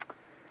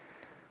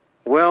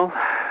 Well,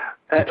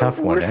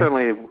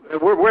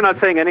 we're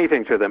not saying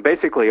anything to them.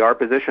 Basically, our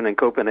position in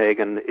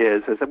Copenhagen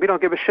is that we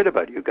don't give a shit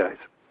about you guys.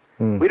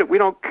 We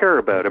don't care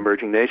about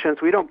emerging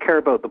nations. We don't care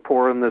about the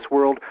poor in this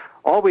world.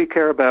 All we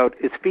care about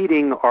is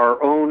feeding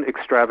our own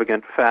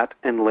extravagant, fat,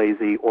 and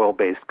lazy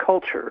oil-based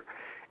culture.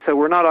 So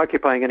we're not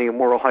occupying any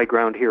moral high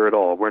ground here at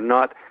all. We're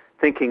not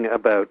thinking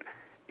about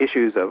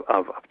issues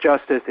of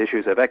justice,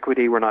 issues of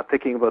equity. We're not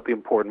thinking about the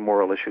important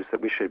moral issues that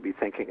we should be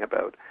thinking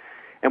about.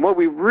 And what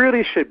we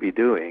really should be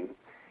doing,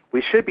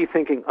 we should be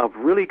thinking of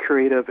really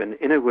creative and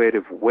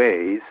innovative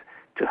ways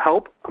to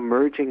help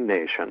emerging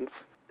nations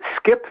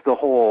skip the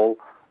whole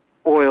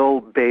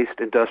oil-based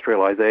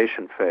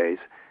industrialization phase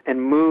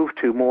and move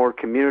to more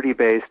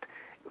community-based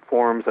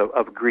forms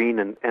of green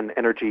and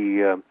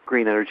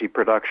green energy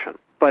production.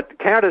 But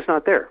Canada's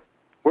not there.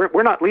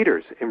 We're not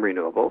leaders in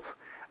renewables.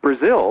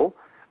 Brazil,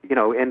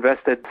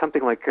 invested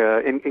something like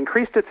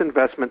increased its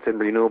investments in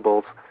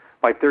renewables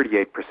by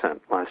 38%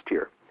 last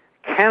year.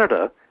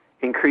 Canada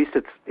increased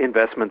its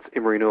investments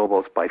in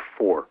renewables by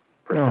 4%.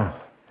 Oh.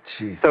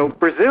 So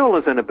Brazil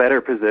is in a better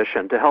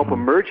position to help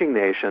emerging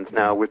nations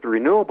now with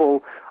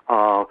renewable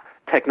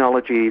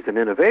technologies and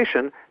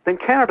innovation than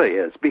Canada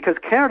is, because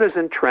Canada's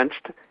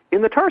entrenched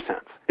in the tar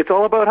sands. It's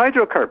all about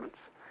hydrocarbons.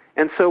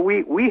 And so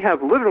we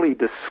have literally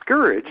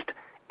discouraged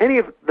any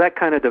of that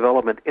kind of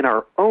development in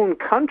our own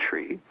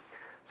country.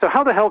 So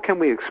how the hell can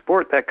we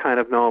export that kind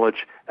of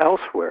knowledge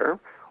elsewhere?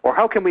 Or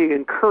how can we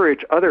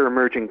encourage other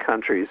emerging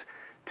countries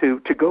to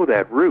go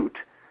that route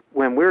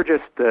when we're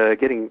just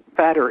getting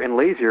fatter and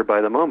lazier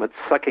by the moment,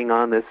 sucking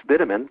on this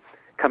vitamin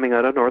coming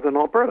out of northern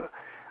Alberta?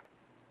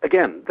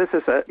 Again, this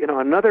is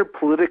another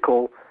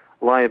political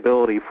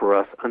liability for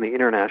us on the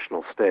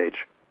international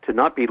stage, to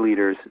not be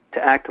leaders,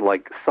 to act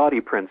like Saudi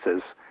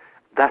princes.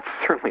 That's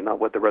certainly not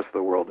what the rest of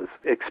the world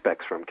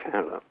expects from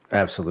Canada.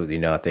 Absolutely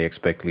not. They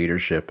expect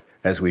leadership,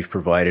 as we've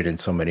provided in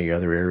so many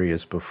other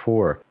areas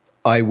before.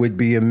 I would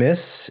be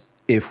amiss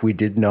if we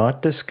did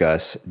not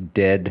discuss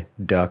Dead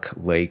Duck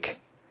Lake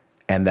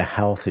and the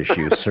health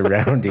issues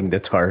surrounding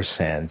the tar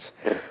sands.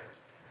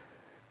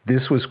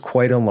 This was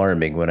quite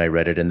alarming when I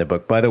read it in the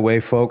book. By the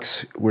way, folks,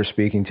 we're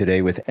speaking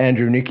today with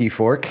Andrew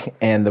Nikifork,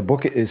 and the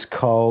book is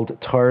called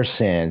Tar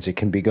Sands. It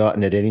can be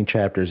gotten at any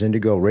Chapters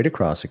Indigo right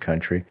across the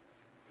country.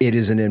 It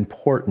is an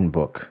important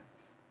book.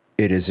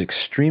 It is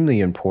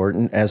extremely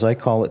important, as I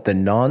call it, the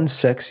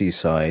non-sexy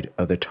side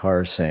of the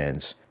tar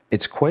sands.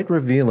 It's quite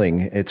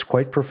revealing. It's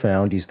quite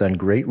profound. He's done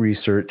great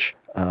research.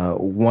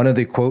 One of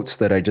the quotes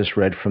that I just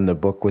read from the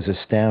book was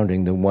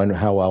astounding, the one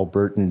how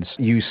Albertans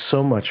use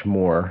so much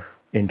more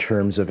in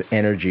terms of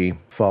energy,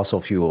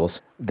 fossil fuels,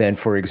 than,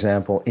 for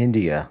example,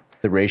 India.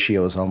 The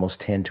ratio is almost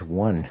 10 to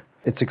 1.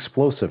 It's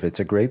explosive. It's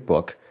a great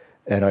book,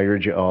 and I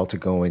urge you all to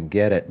go and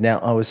get it. Now,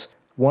 I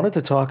wanted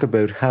to talk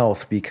about health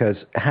because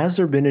has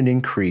there been an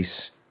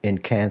increase in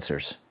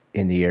cancers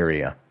in the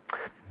area?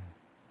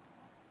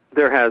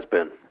 There has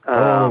been.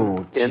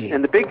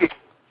 And the big,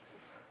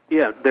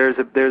 there's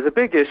a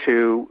big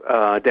issue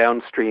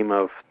downstream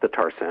of the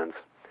tar sands,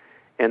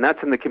 and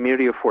that's in the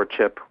community of Fort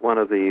Chip, one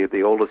of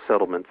the oldest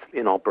settlements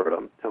in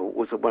Alberta. It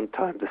was at one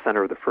time the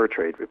center of the fur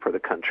trade for the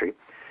country,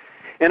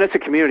 and it's a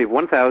community of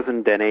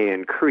 1,000 Dene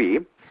and Cree,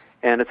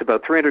 and it's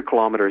about 300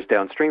 kilometers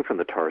downstream from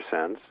the tar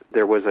sands.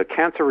 There was a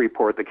cancer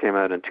report that came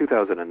out in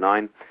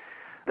 2009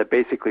 that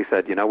basically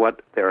said, you know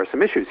what, there are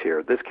some issues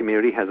here. This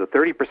community has a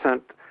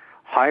 30%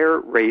 higher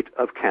rate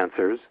of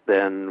cancers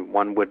than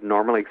one would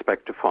normally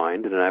expect to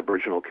find in an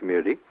Aboriginal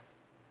community.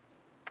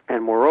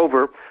 And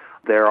moreover,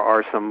 there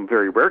are some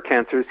very rare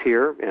cancers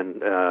here,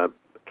 and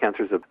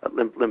cancers of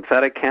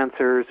lymphatic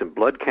cancers and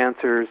blood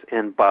cancers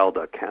and bile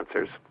duct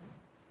cancers.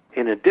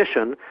 In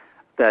addition,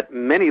 that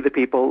many of the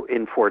people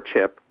in Fort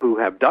Chip who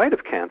have died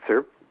of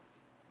cancer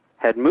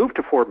had moved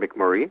to Fort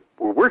McMurray,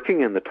 were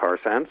working in the tar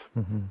sands,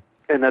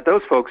 and that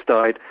those folks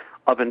died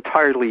of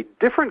entirely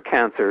different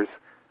cancers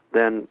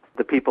than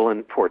the people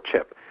in Fort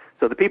Chip.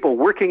 So the people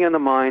working in the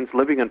mines,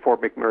 living in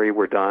Fort McMurray,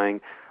 were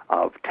dying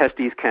of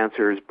testes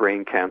cancers,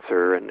 brain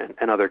cancer,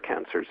 and other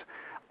cancers,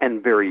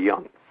 and very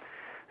young.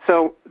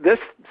 So this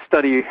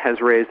study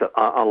has raised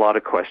a lot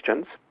of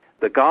questions.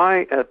 The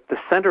guy at the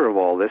center of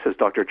all this is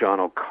Dr. John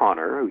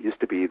O'Connor, who used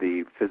to be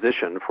the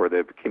physician for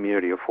the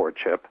community of Fort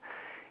Chip.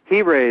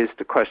 He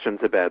raised questions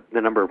about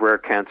the number of rare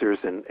cancers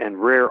and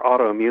rare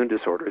autoimmune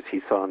disorders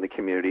he saw in the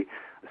community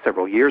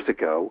several years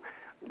ago,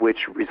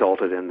 which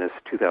resulted in this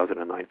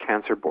 2009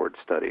 Cancer Board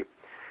study.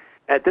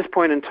 At this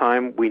point in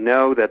time, we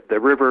know that the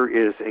river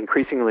is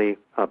increasingly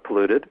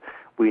polluted.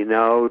 We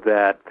know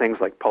that things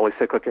like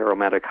polycyclic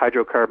aromatic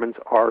hydrocarbons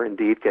are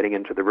indeed getting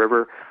into the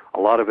river. A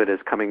lot of it is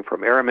coming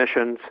from air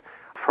emissions,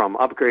 from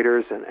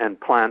upgraders and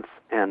plants,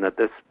 and that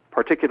this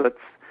particulates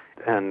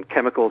and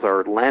chemicals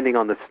are landing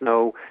on the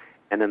snow,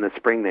 and in the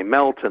spring they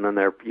melt, and then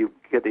you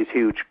get these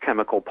huge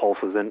chemical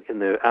pulses in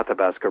the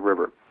Athabasca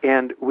River.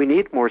 And we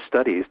need more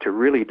studies to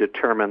really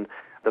determine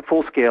the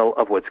full scale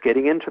of what's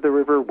getting into the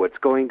river, what's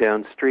going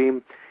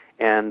downstream,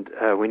 and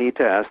we need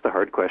to ask the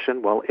hard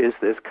question, well, is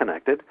this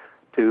connected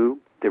to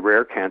the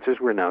rare cancers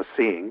we're now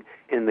seeing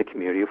in the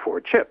community of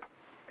Fort Chip?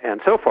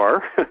 And so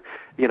far,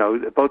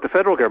 both the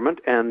federal government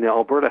and the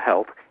Alberta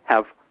Health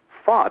have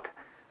fought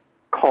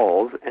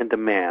calls and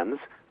demands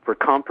for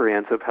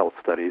comprehensive health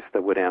studies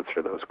that would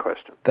answer those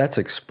questions. That's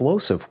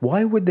explosive.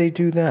 Why would they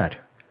do that?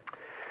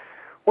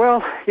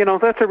 Well,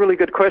 that's a really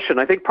good question.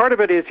 I think part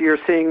of it is you're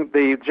seeing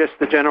just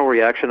the general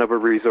reaction of a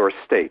resource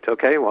state.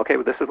 Okay,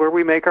 this is where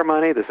we make our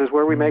money. This is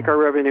where we make our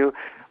revenue.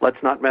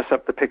 Let's not mess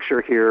up the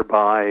picture here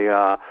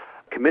by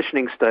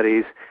commissioning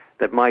studies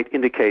that might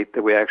indicate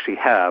that we actually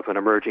have an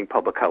emerging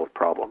public health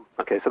problem.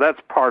 Okay, so that's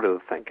part of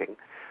the thinking.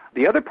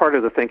 The other part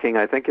of the thinking,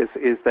 I think,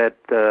 is that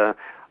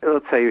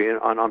let's say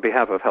on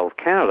behalf of Health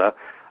Canada,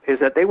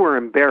 is that they were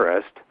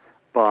embarrassed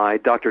by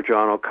Dr.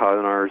 John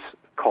O'Connor's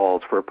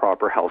calls for a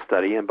proper health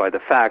study and by the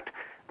fact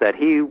that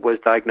he was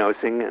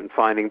diagnosing and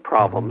finding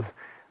problems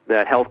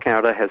that Health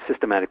Canada has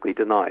systematically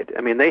denied.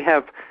 I mean, they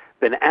have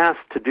been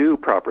asked to do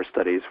proper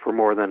studies for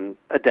more than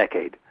a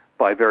decade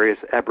by various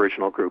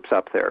Aboriginal groups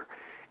up there.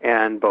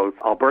 And both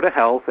Alberta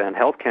Health and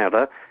Health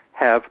Canada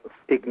have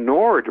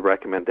ignored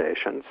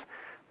recommendations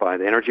by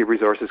the Energy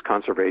Resources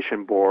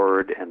Conservation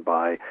Board and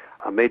by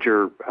a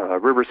major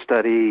river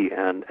study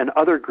and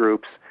other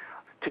groups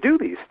to do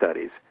these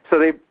studies. So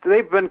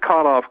they've been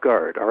caught off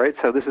guard, all right?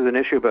 So this is an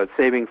issue about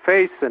saving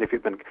face, and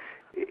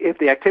if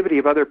the activity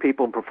of other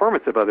people and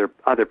performance of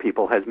other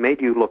people has made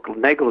you look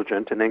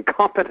negligent and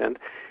incompetent,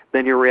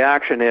 then your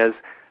reaction is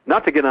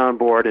not to get on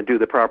board and do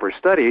the proper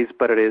studies,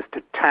 but it is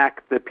to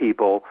attack the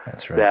people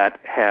that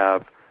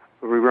have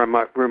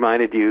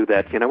reminded you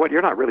that, you know what,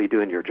 you're not really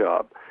doing your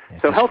job.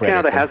 So Health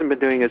Canada hasn't been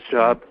doing its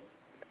job.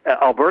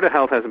 Alberta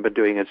Health hasn't been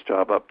doing its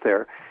job up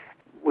there.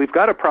 We've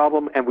got a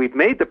problem, and we've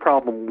made the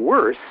problem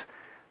worse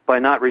by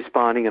not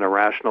responding in a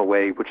rational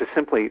way, which is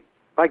simply,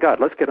 by God,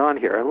 let's get on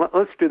here and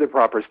let's do the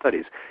proper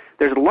studies.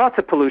 There's lots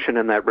of pollution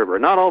in that river.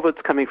 Not all of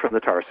it's coming from the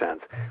tar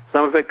sands.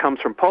 Some of it comes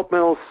from pulp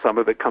mills. Some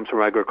of it comes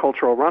from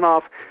agricultural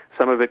runoff.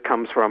 Some of it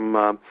comes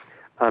from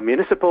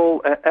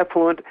municipal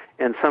effluent,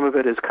 and some of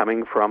it is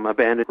coming from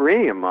abandoned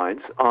uranium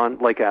mines on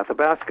Lake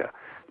Athabasca.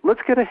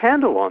 let's get a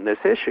handle on this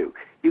issue.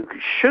 You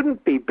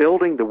shouldn't be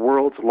building the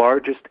world's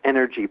largest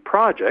energy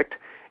project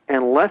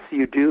unless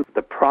you do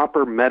the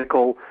proper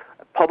medical,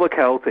 public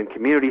health, and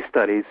community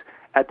studies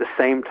at the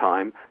same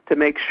time to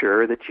make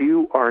sure that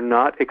you are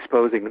not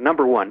exposing,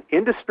 number one,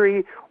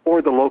 industry or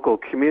the local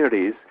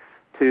communities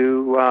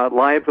to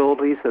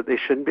liabilities that they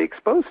shouldn't be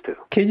exposed to.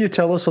 Can you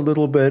tell us a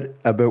little bit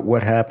about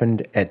what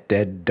happened at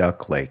Dead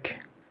Duck Lake?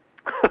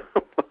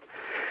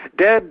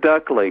 Dead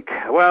Duck Lake.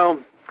 Well,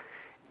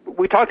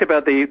 we talked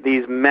about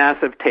these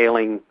massive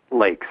tailing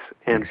lakes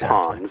and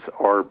ponds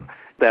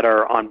that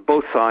are on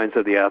both sides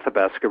of the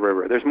Athabasca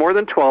River. There's more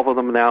than 12 of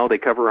them now. They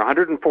cover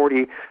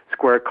 140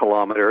 square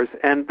kilometers,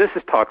 and this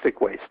is toxic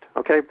waste,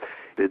 okay?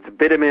 It's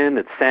bitumen,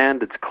 it's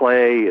sand, it's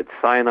clay, it's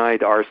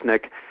cyanide,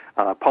 arsenic,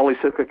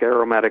 polycyclic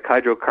aromatic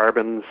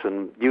hydrocarbons,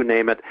 and you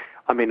name it.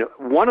 I mean,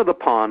 one of the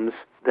ponds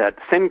that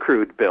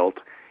Syncrude built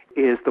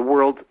is the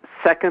world's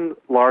second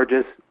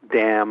largest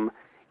dam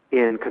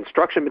in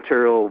construction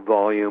material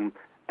volume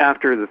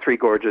after the Three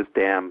Gorges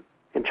Dam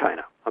in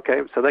China.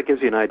 Okay, so that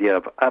gives you an idea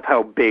of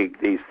how big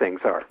these things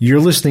are. You're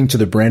listening to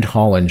The Brent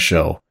Holland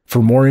Show.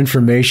 For more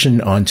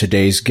information on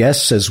today's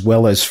guests, as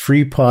well as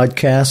free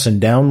podcasts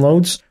and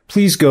downloads,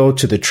 please go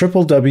to the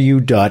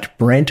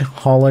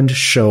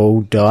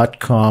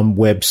www.brenthollandshow.com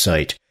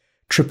website,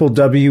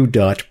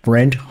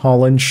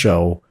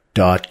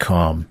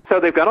 www.brenthollandshow.com. So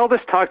they've got all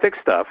this toxic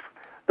stuff.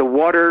 The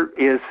water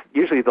is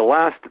usually the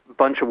last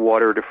bunch of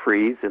water to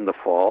freeze in the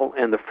fall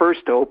and the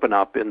first to open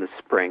up in the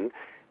spring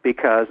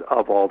because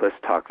of all this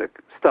toxic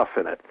stuff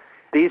in it.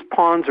 These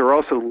ponds are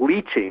also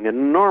leaching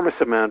enormous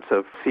amounts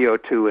of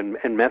CO2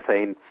 and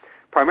methane,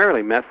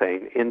 primarily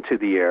methane, into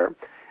the air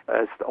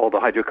as all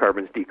the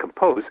hydrocarbons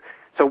decompose.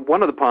 So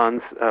one of the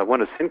ponds, one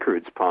of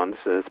Syncrude's ponds,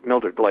 is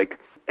Mildred Lake,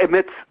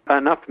 emits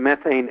enough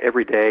methane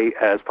every day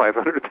as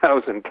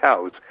 500,000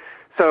 cows.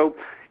 So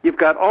you've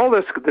got all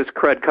this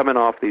crud coming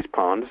off these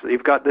ponds.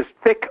 You've got this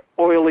thick,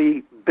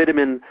 oily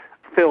bitumen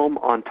film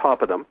on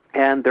top of them,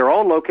 and they're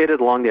all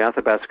located along the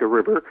Athabasca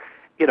River,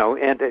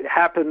 and it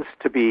happens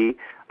to be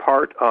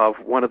part of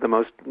one of the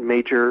most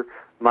major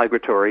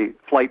migratory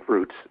flight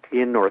routes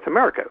in North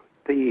America.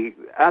 The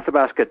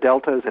Athabasca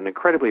Delta is an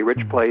incredibly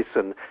rich place,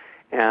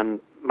 and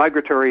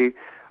migratory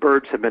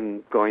birds have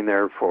been going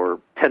there for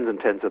tens and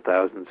tens of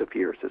thousands of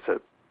years. It's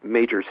a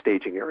major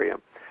staging area.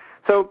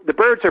 So the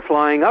birds are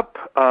flying up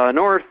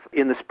north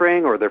in the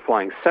spring, or they're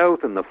flying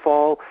south in the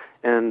fall,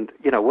 and,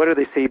 what do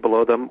they see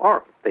below them?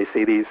 They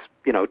see these,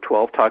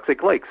 12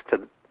 toxic lakes. To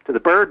the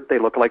bird, they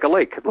look like a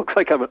lake. It looks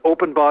like an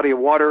open body of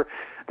water.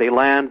 They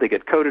land, they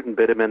get coated in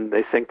bitumen,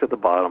 they sink to the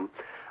bottom,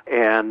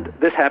 and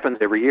this happens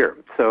every year.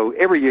 So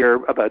every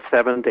year, about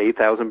 7,000 to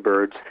 8,000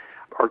 birds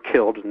are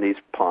killed in these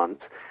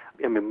ponds.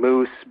 I mean,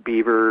 moose,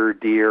 beaver,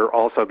 deer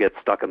also get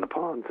stuck in the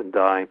ponds and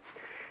die.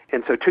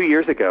 And so 2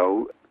 years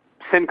ago,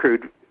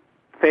 Syncrude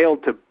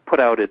failed to put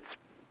out its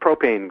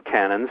propane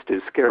cannons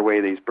to scare away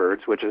these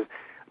birds, which is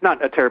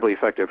not a terribly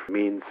effective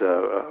means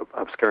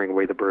of scaring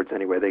away the birds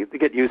anyway. They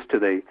get used to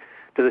the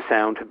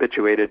sound,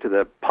 habituated to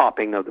the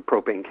popping of the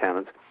propane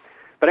cannons.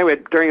 But anyway,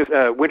 during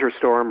a winter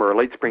storm or a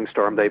late spring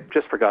storm, they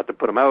just forgot to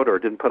put them out or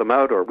didn't put them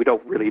out, or we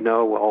don't really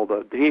know all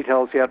the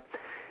details yet.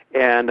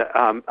 And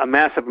a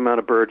massive amount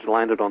of birds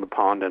landed on the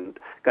pond and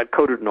got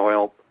coated in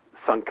oil,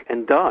 sunk,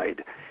 and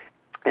died.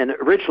 And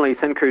originally,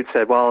 Syncrude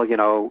said,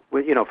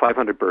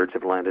 500 birds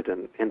have landed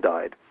and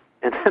died.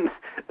 And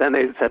then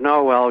they said,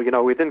 no,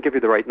 we didn't give you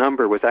the right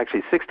number. It was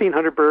actually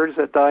 1,600 birds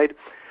that died.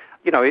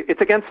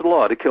 It's against the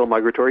law to kill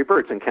migratory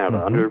birds in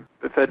Canada under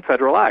the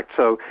federal act.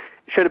 So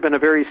it should have been a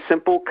very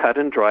simple, cut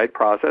and dried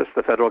process.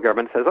 The federal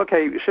government says,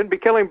 okay, you shouldn't be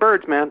killing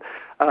birds, man.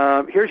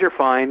 Here's your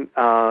fine.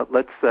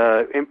 Let's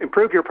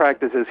improve your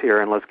practices here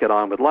and let's get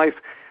on with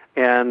life.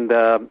 And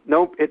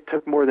nope, it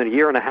took more than a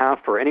year and a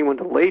half for anyone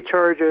to lay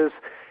charges.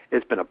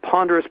 It's been a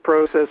ponderous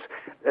process.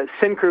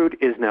 Syncrude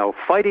is now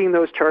fighting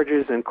those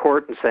charges in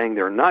court and saying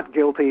they're not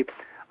guilty.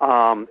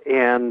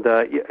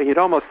 You'd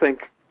almost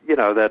think,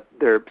 that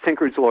their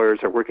Syncrude's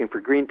lawyers are working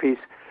for Greenpeace.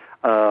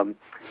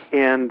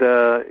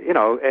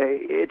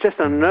 It's just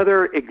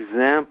another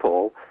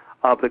example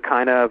of the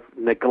kind of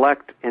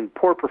neglect and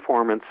poor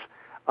performance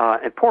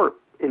and poor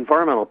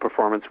environmental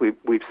performance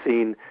we've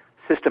seen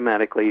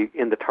systematically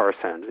in the tar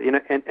sands.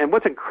 And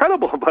what's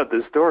incredible about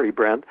this story,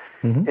 Brent,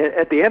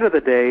 at the end of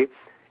the day,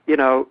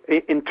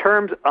 in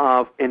terms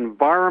of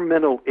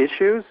environmental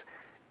issues,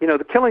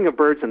 the killing of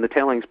birds in the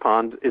tailings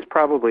pond is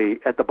probably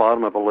at the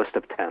bottom of a list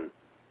of 10.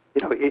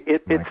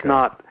 It's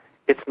not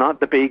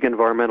the big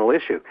environmental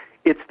issue.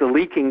 It's the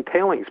leaking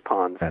tailings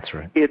ponds. That's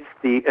right. It's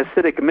the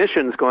acidic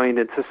emissions going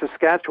into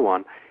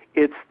Saskatchewan.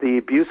 It's the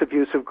abusive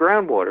use of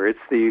groundwater. It's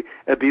the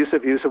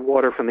abusive use of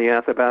water from the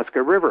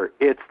Athabasca River.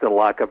 It's the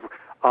lack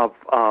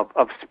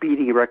of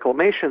speedy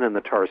reclamation in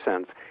the tar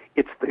sands.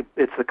 It's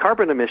the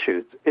carbon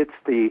emissions. It's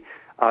the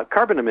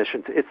carbon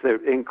emissions. It's the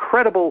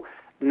incredible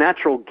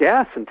natural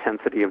gas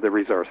intensity of the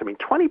resource. I mean,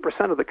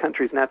 20% of the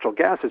country's natural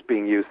gas is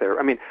being used there.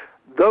 I mean,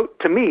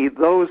 to me,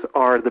 those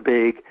are the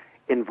big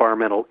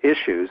environmental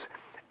issues,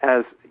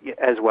 as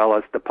well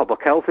as the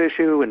public health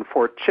issue in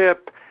Fort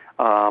Chip,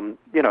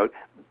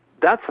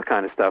 That's the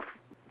kind of stuff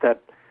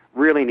that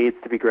really needs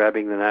to be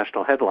grabbing the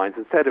national headlines.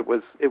 Instead, it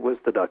was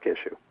the duck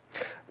issue.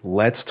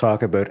 Let's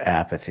talk about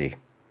apathy.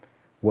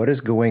 What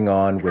is going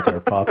on with our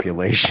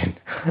population?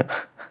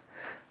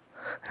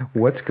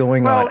 What's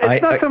going on? Well,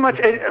 it's not so much...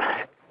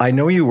 I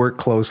know you work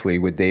closely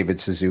with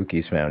David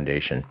Suzuki's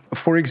foundation.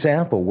 For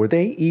example, were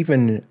they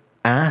even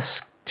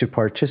asked to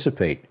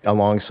participate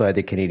alongside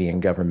the Canadian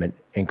government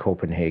in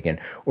Copenhagen,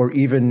 or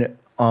even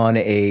on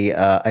a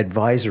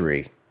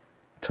advisory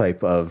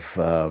type of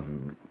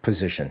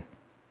position?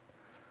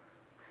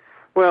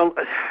 Well,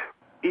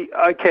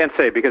 I can't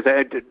say because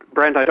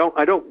Brent, I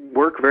don't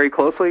work very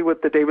closely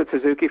with the David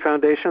Suzuki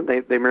Foundation.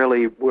 They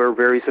merely were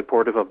very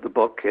supportive of the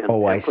book and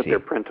put their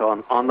print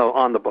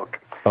on the book.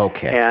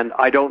 Okay. And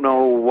I don't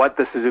know what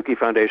the Suzuki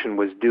Foundation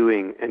was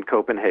doing in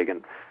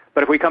Copenhagen.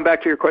 But if we come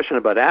back to your question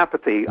about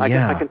apathy, I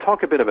can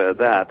talk a bit about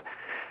that.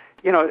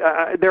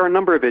 There are a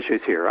number of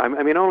issues here. I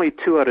mean, only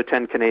 2 out of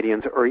 10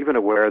 Canadians are even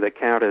aware that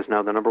Canada is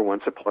now the number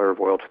 1 supplier of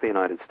oil to the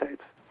United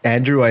States.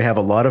 Andrew, I have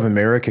a lot of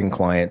American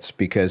clients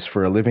because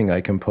for a living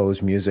I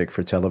compose music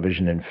for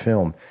television and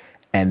film,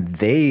 and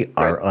they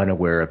are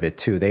unaware of it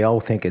too. They all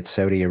think it's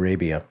Saudi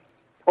Arabia.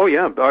 Oh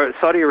yeah,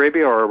 Saudi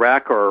Arabia or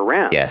Iraq or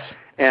Iran. Yes,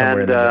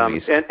 and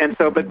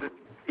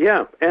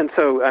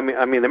so I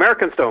mean the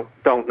Americans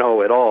don't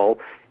know at all,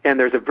 and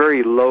there's a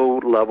very low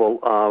level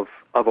of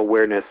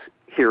awareness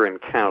here in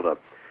Canada.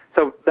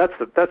 So that's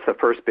the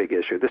first big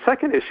issue. The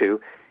second issue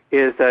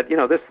is that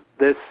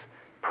this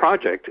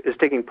project is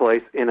taking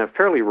place in a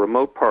fairly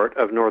remote part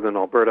of northern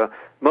Alberta.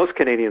 Most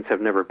Canadians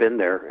have never been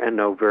there and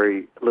know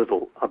very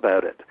little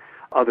about it,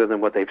 other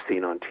than what they've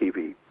seen on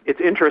TV. It's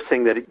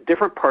interesting that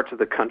different parts of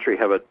the country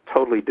have a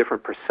totally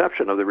different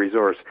perception of the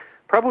resource.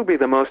 Probably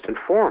the most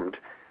informed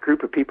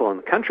group of people in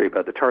the country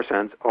about the tar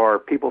sands are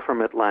people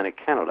from Atlantic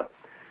Canada.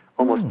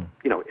 Almost,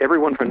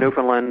 everyone from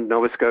Newfoundland,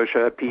 Nova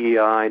Scotia,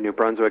 PEI, New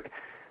Brunswick,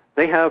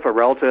 they have a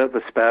relative,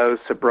 a spouse,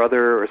 a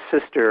brother, or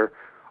sister,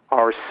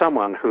 or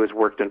someone who has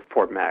worked in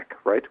Fort Mac,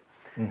 right?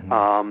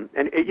 Mm-hmm.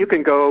 And you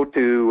can go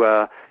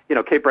to,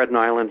 Cape Breton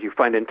Island. You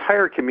find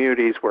entire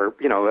communities where,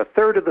 a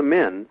third of the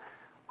men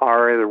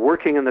are either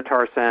working in the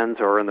tar sands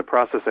or in the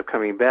process of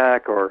coming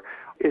back, or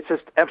it's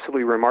just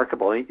absolutely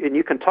remarkable. And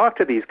you can talk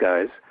to these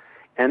guys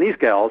and these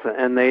gals,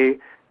 and they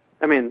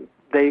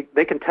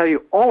can tell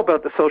you all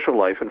about the social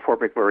life in Fort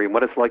McMurray and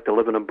what it's like to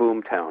live in a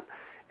boom town,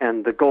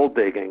 and the gold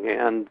digging,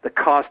 and the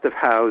cost of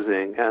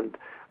housing, and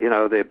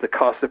the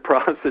cost of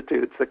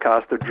prostitutes, the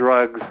cost of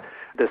drugs,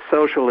 the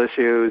social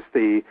issues.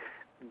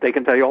 They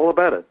can tell you all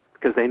about it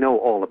because they know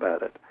all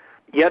about it.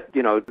 Yet,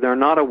 they're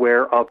not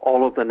aware of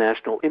all of the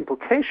national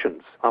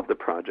implications of the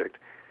project.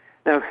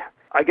 Now,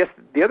 I guess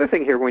the other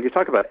thing here, when you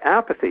talk about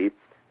apathy,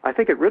 I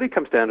think it really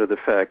comes down to the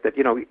fact that,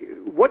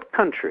 what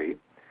country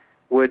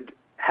would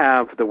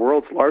have the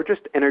world's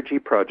largest energy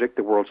project,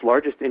 the world's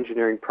largest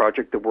engineering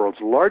project, the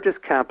world's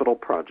largest capital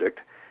project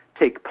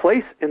take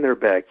place in their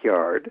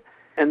backyard,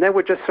 and then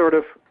would just sort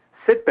of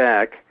sit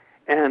back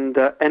and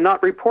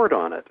not report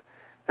on it?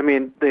 I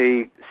mean,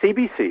 the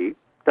CBC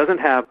doesn't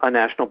have a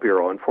national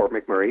bureau in Fort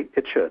McMurray.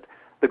 It should.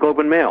 The Globe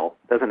and Mail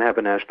doesn't have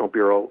a national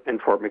bureau in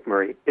Fort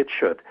McMurray. It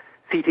should.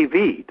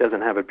 CTV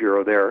doesn't have a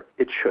bureau there.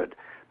 It should.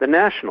 The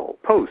National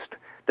Post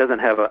doesn't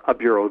have a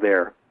bureau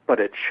there, but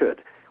it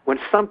should. When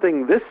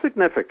something this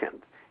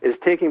significant is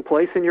taking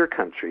place in your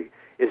country,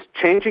 is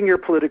changing your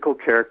political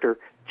character,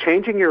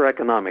 changing your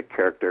economic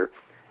character,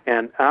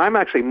 and I'm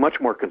actually much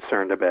more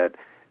concerned about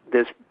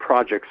this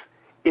project's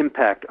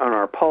impact on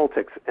our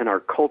politics and our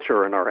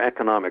culture and our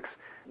economics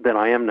than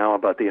I am now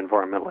about the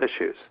environmental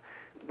issues.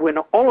 When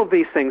all of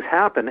these things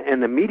happen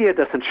and the media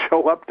doesn't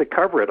show up to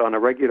cover it on a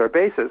regular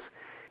basis,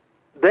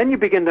 then you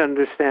begin to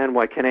understand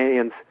why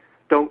Canadians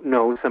don't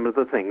know some of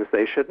the things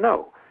they should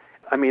know.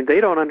 I mean,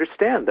 they don't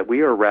understand that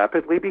we are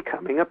rapidly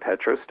becoming a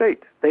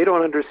petro-state. They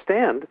don't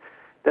understand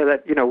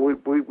that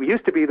we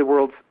used to be the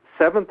world's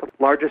 7th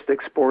largest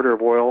exporter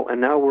of oil,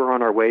 and now we're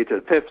on our way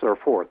to 5th or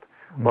 4th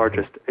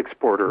largest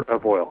exporter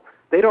of oil.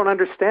 They don't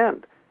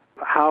understand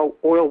how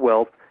oil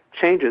wealth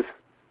changes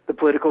the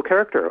political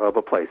character of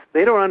a place.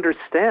 They don't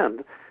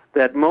understand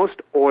that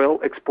most oil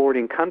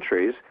exporting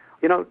countries,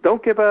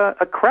 don't give a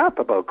crap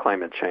about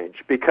climate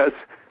change, because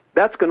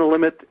that's going to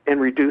limit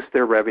and reduce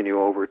their revenue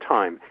over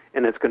time,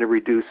 and it's going to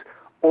reduce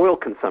oil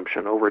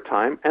consumption over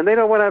time, and they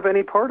don't want to have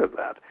any part of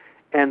that.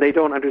 And they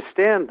don't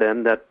understand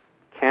then that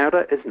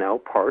Canada is now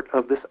part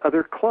of this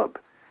other club,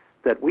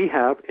 that we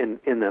have in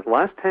the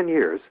last 10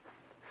 years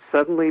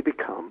suddenly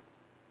become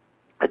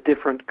a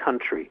different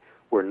country.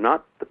 We're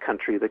not the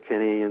country that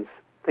Canadians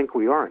think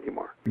we are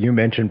anymore. You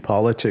mentioned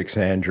politics,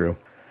 Andrew.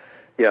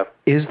 Yeah.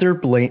 Is there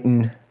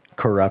blatant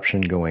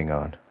corruption going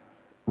on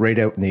right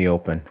out in the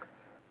open?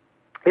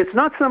 It's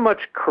not so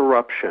much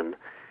corruption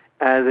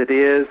as it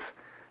is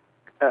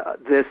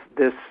this,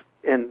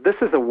 and this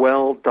is a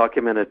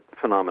well-documented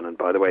phenomenon,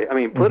 by the way. I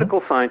mean,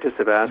 political scientists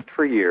have asked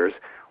for years,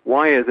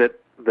 why is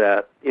it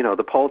that,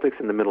 the politics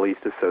in the Middle East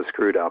is so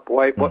screwed up?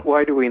 Why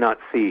do we not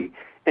see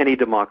any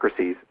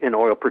democracies in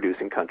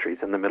oil-producing countries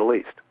in the Middle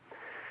East?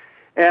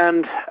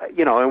 And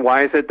and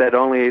why is it that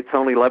it's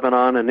only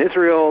Lebanon and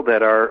Israel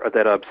that are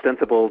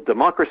ostensible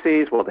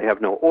democracies? Well, they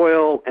have no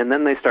oil, and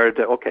then they started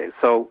to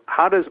so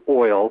how does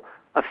oil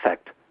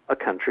affect a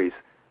country's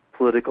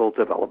political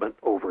development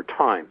over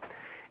time?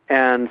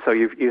 And so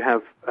you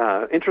have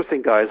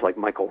interesting guys like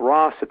Michael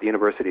Ross at the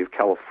University of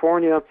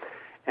California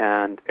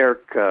and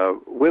Eric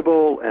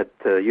Wibble at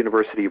the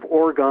University of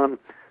Oregon,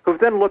 who've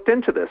then looked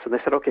into this, and they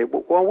said,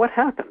 well, what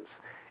happens?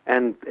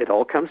 And it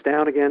all comes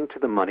down again to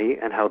the money,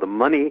 and how the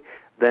money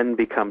then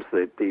becomes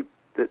this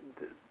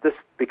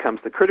becomes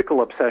the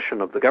critical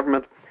obsession of the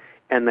government,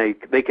 and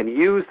they can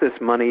use this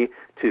money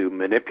to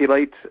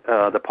manipulate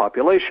the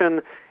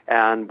population,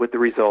 and with the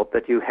result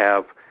that you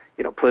have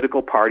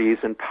political parties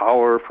in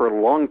power for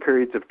long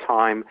periods of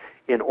time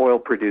in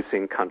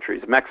oil-producing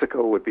countries.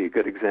 Mexico would be a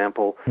good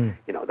example.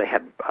 They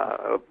had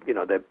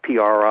the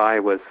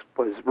PRI was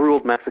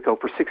ruled Mexico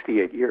for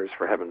 68 years,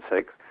 for heaven's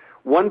sakes.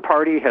 One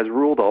party has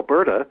ruled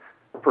Alberta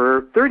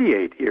for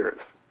 38 years,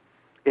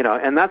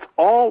 and that's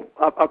all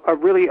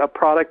really a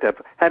product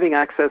of having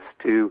access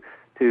to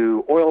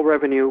oil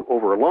revenue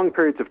over long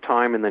periods of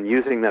time, and then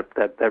using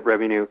that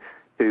revenue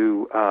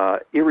to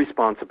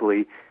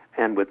irresponsibly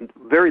and with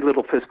very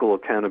little fiscal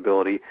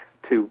accountability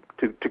to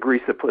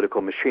grease the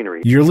political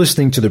machinery. You're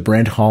listening to The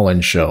Brent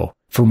Holland Show.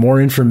 For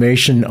more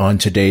information on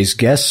today's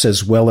guests,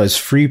 as well as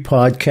free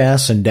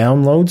podcasts and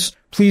downloads,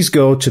 please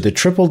go to the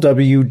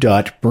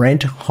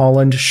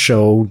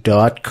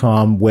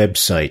www.brenthollandshow.com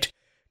website,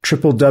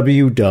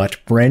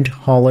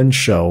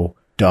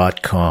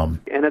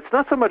 www.brenthollandshow.com. And it's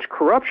not so much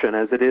corruption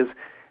as this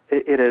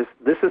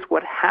is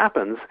what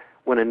happens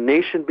when a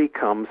nation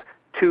becomes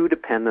too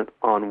dependent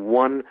on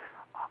one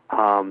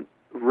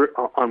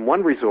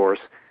resource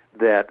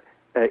that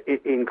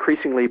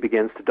increasingly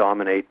begins to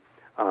dominate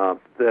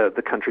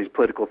the country's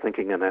political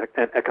thinking and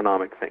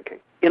economic thinking.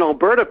 In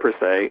Alberta, per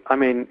se,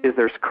 is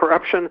there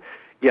corruption?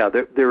 Yeah,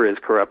 there is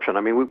corruption.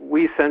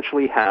 We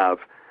essentially have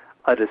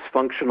a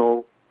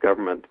dysfunctional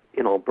government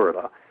in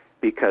Alberta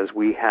because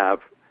we have,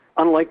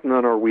 unlike the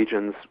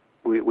Norwegians,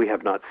 we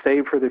have not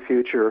saved for the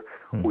future.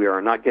 We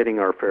are not getting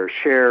our fair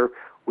share.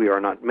 We are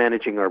not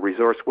managing our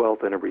resource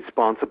wealth in a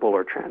responsible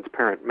or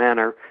transparent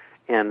manner.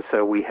 And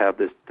so we have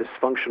this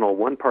dysfunctional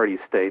one-party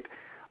state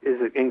is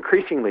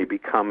increasingly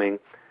becoming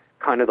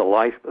kind of the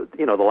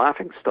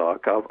laughing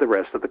stock of the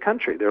rest of the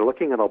country. They're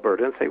looking at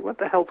Alberta and say, what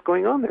the hell's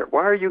going on there?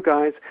 Why are you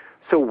guys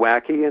so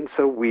wacky and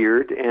so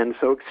weird and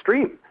so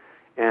extreme?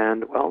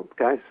 And, well,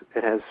 guys,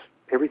 it has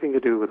everything to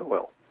do with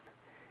oil.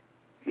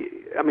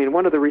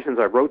 One of the reasons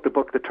I wrote the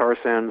book, The Tar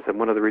Sands, and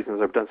one of the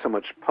reasons I've done so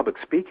much public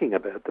speaking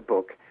about the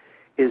book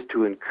is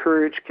to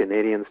encourage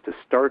Canadians to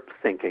start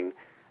thinking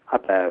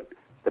about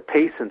the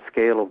pace and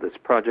scale of this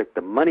project,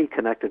 the money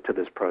connected to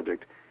this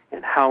project,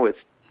 and how it's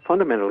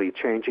fundamentally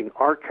changing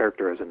our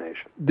character as a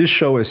nation. This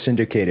show is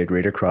syndicated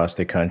right across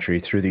the country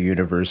through the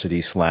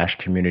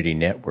university/community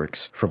networks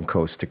from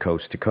coast to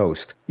coast to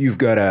coast. You've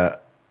got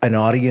an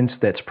audience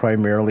that's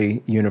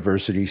primarily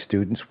university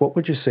students. What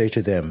would you say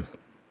to them?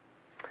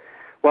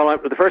 Well,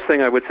 the first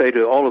thing I would say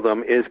to all of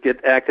them is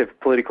get active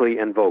politically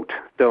and vote.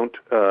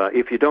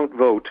 If you don't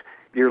vote,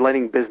 you're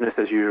letting business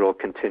as usual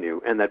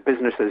continue, and that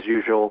business as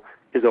usual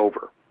is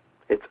over.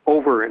 It's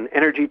over in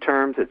energy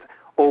terms. It's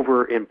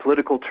over in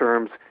political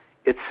terms.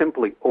 It's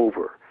simply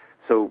over.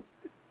 So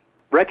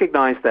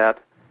recognize that,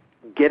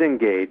 get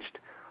engaged,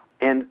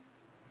 and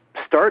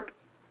start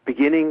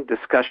beginning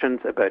discussions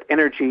about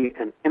energy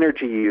and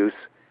energy use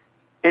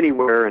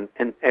anywhere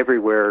and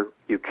everywhere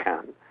you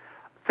can.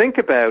 Think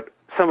about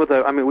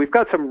we've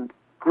got some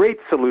great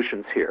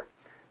solutions here,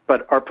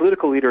 but our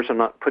political leaders are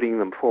not putting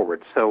them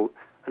forward. So,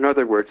 in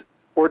other words,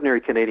 ordinary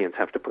Canadians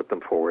have to put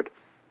them forward.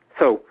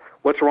 So,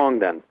 what's wrong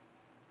then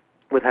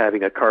with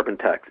having a carbon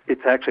tax?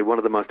 It's actually one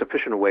of the most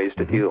efficient ways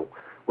to deal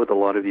with a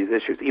lot of these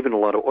issues. Even a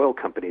lot of oil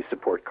companies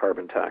support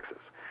carbon taxes.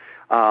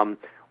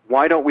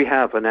 Why don't we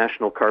have a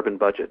national carbon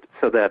budget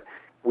so that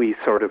we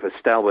sort of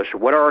establish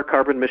what our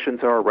carbon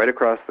emissions are right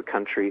across the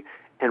country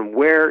and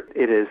where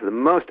it is the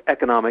most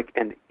economic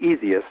and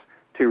easiest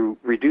to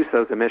reduce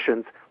those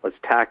emissions? Let's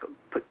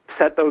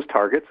set those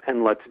targets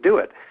and let's do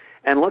it.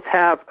 And let's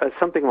have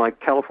something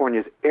like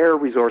California's Air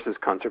Resources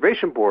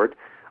Conservation Board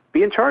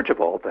be in charge of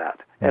all of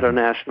that at a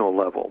national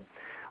level.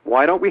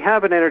 Why don't we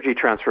have an energy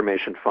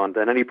transformation fund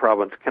that any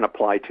province can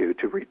apply to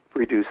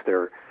reduce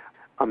their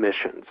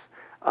emissions?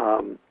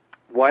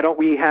 Why don't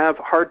we have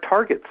hard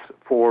targets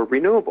for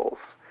renewables?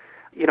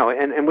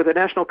 And with a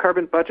national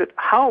carbon budget,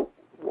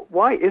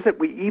 why is it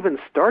we even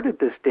started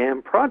this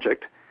damn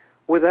project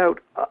without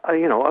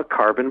a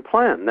carbon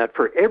plan? That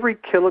for every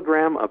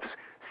kilogram of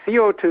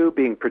CO2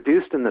 being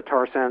produced in the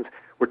tar sands,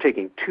 we're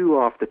taking 2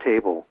 off the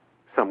table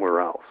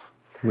somewhere else.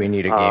 We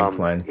need a game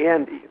plan.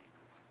 And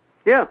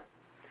yeah,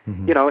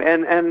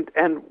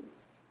 and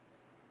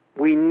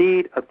we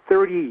need a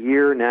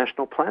 30-year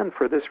national plan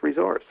for this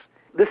resource.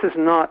 This is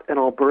not an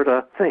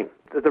Alberta thing.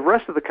 The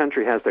rest of the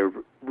country has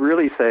to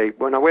really say,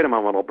 well, now wait a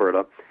moment,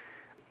 Alberta.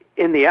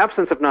 In the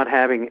absence of not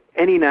having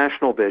any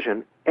national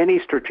vision, any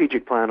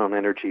strategic plan on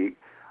energy,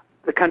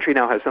 the country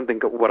now has something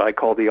what I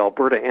call the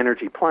Alberta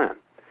Energy Plan.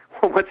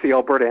 Well, what's the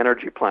Alberta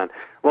Energy Plan?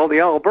 Well, the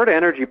Alberta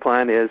Energy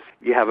Plan is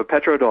you have a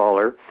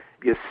petrodollar,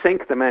 you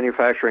sink the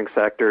manufacturing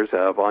sectors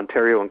of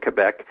Ontario and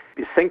Quebec,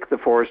 you sink the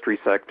forestry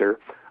sector,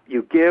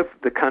 you give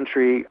the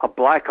country a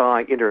black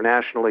eye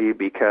internationally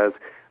because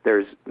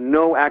there's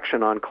no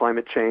action on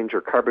climate change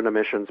or carbon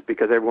emissions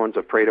because everyone's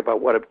afraid about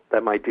what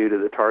that might do to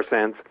the tar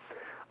sands.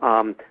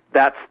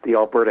 That's the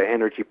Alberta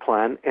Energy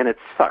Plan, and it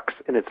sucks,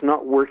 and it's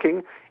not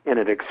working, and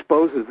it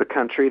exposes the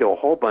country to a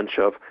whole bunch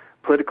of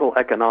political,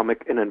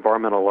 economic, and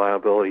environmental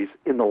liabilities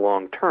in the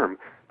long term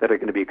that are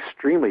going to be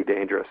extremely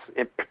dangerous,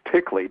 and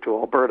particularly to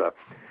Alberta.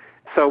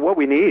 So what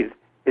we need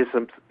is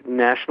some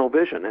national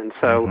vision, and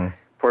so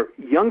for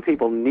young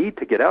people need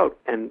to get out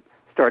and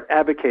start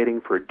advocating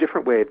for a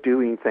different way of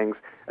doing things,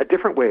 a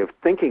different way of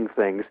thinking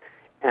things,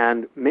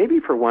 and maybe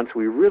for once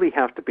we really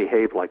have to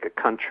behave like a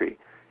country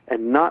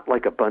and not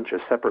like a bunch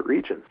of separate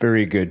regions.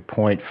 Very good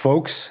point.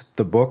 Folks,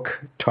 the book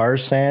Tar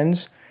Sands,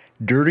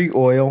 Dirty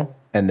Oil,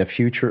 and the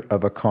Future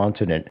of a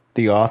Continent.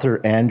 The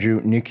author,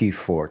 Andrew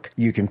Nikifork.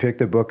 You can pick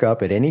the book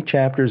up at any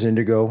Chapters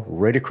Indigo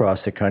right across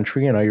the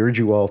country, and I urge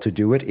you all to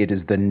do it. It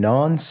is the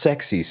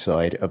non-sexy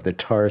side of the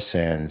tar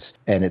sands,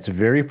 and it's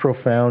very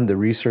profound. The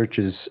research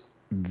is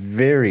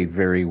very,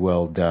 very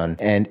well done,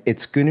 and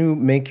it's going to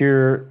make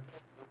your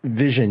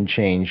vision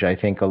change, I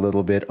think, a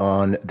little bit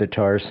on the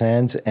tar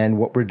sands and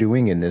what we're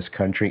doing in this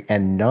country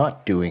and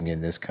not doing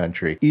in this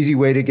country. Easy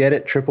way to get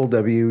it,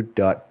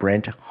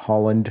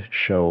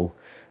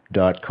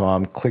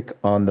 www.brenthollandshow.com. Click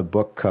on the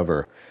book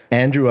cover.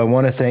 Andrew, I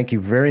want to thank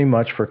you very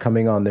much for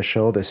coming on the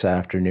show this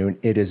afternoon.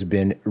 It has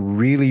been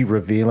really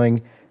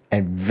revealing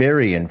and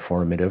very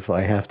informative,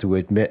 I have to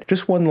admit.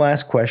 Just one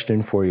last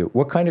question for you.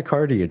 What kind of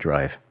car do you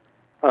drive?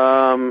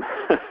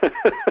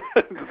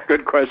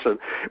 Good question.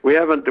 We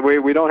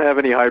don't have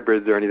any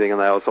hybrids or anything in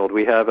the household.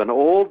 We have an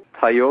old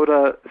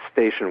Toyota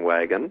station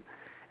wagon,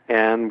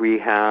 and we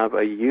have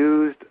a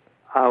used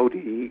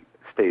Audi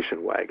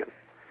station wagon.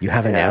 You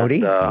have an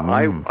Audi? An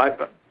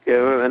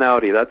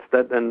Audi.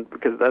 And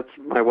because that's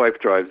my wife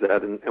drives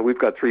that, and we've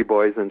got 3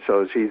 boys, and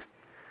so she's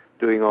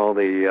doing all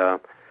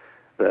the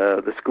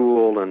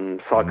school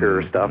and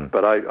soccer stuff.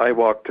 But I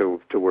walk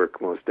to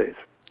work most days.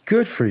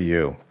 Good for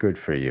you. Good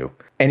for you.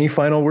 Any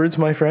final words,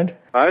 my friend?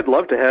 I'd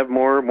love to have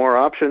more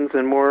options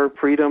and more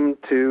freedom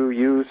to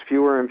use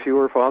fewer and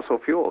fewer fossil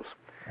fuels.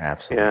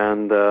 Absolutely.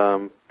 And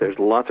there's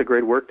lots of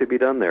great work to be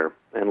done there,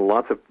 and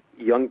lots of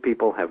young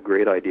people have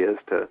great ideas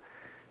to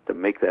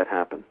make that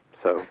happen.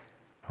 So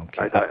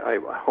okay. I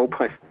hope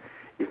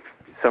if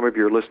some of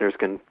your listeners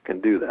can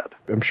do that.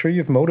 I'm sure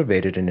you've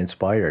motivated and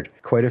inspired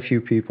quite a few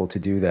people to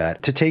do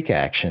that, to take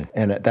action.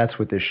 And that's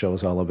what this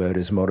show's all about,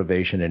 is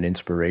motivation and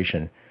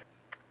inspiration.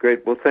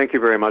 Great. Well, thank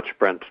you very much,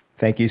 Brent.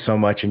 Thank you so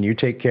much, and you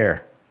take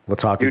care. We'll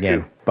talk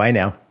again. Too. Bye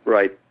now.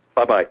 Right.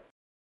 Bye-bye.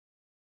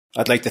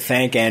 I'd like to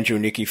thank Andrew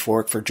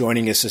Nikifork for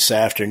joining us this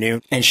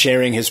afternoon and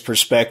sharing his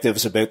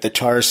perspectives about the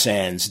tar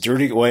sands.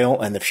 Dirty Oil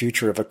and the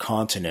Future of a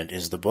Continent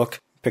is the book.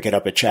 Pick it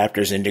up at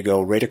Chapters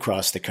Indigo right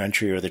across the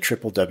country, or the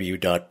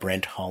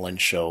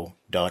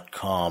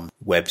www.brenthollandshow.com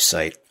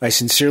website. I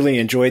sincerely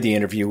enjoyed the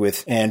interview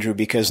with Andrew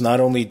because not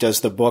only does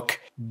the book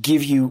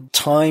give you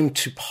time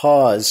to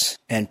pause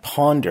and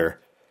ponder,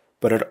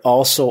 but it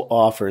also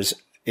offers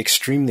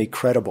extremely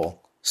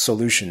credible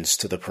solutions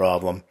to the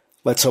problem.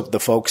 Let's hope the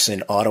folks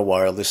in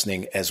Ottawa are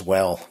listening as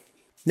well.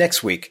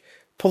 Next week,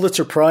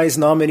 Pulitzer Prize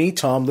nominee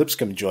Tom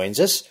Lipscomb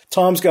joins us.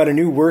 Tom's got a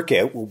new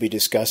workout we'll be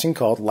discussing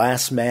called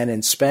Last Man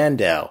in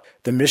Spandau,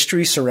 the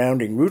mystery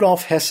surrounding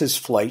Rudolf Hess's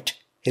flight,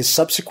 his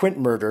subsequent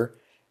murder,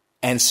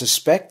 and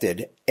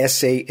suspected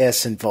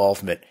SAS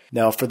involvement.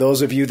 Now, for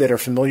those of you that are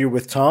familiar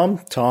with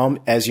Tom,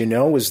 as you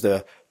know, was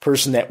the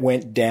person that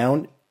went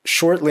down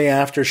shortly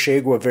after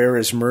Che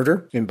Guevara's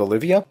murder in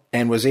Bolivia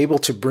and was able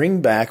to bring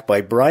back,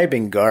 by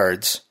bribing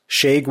guards,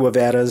 Che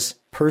Guevara's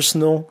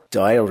personal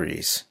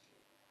diaries.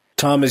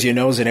 Tom, as you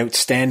know, is an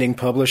outstanding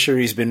publisher.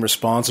 He's been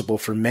responsible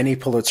for many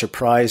Pulitzer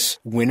Prize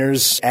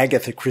winners,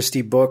 Agatha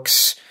Christie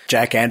books,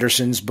 Jack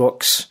Anderson's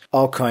books,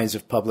 all kinds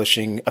of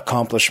publishing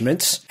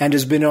accomplishments, and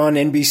has been on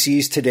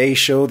NBC's Today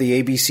Show,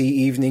 the ABC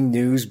Evening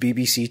News,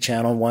 BBC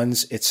Channel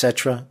 1's,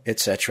 etc.,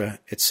 etc.,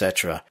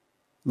 etc.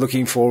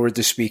 Looking forward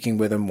to speaking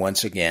with him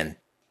once again.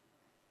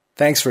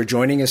 Thanks for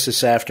joining us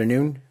this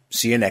afternoon.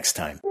 See you next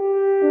time.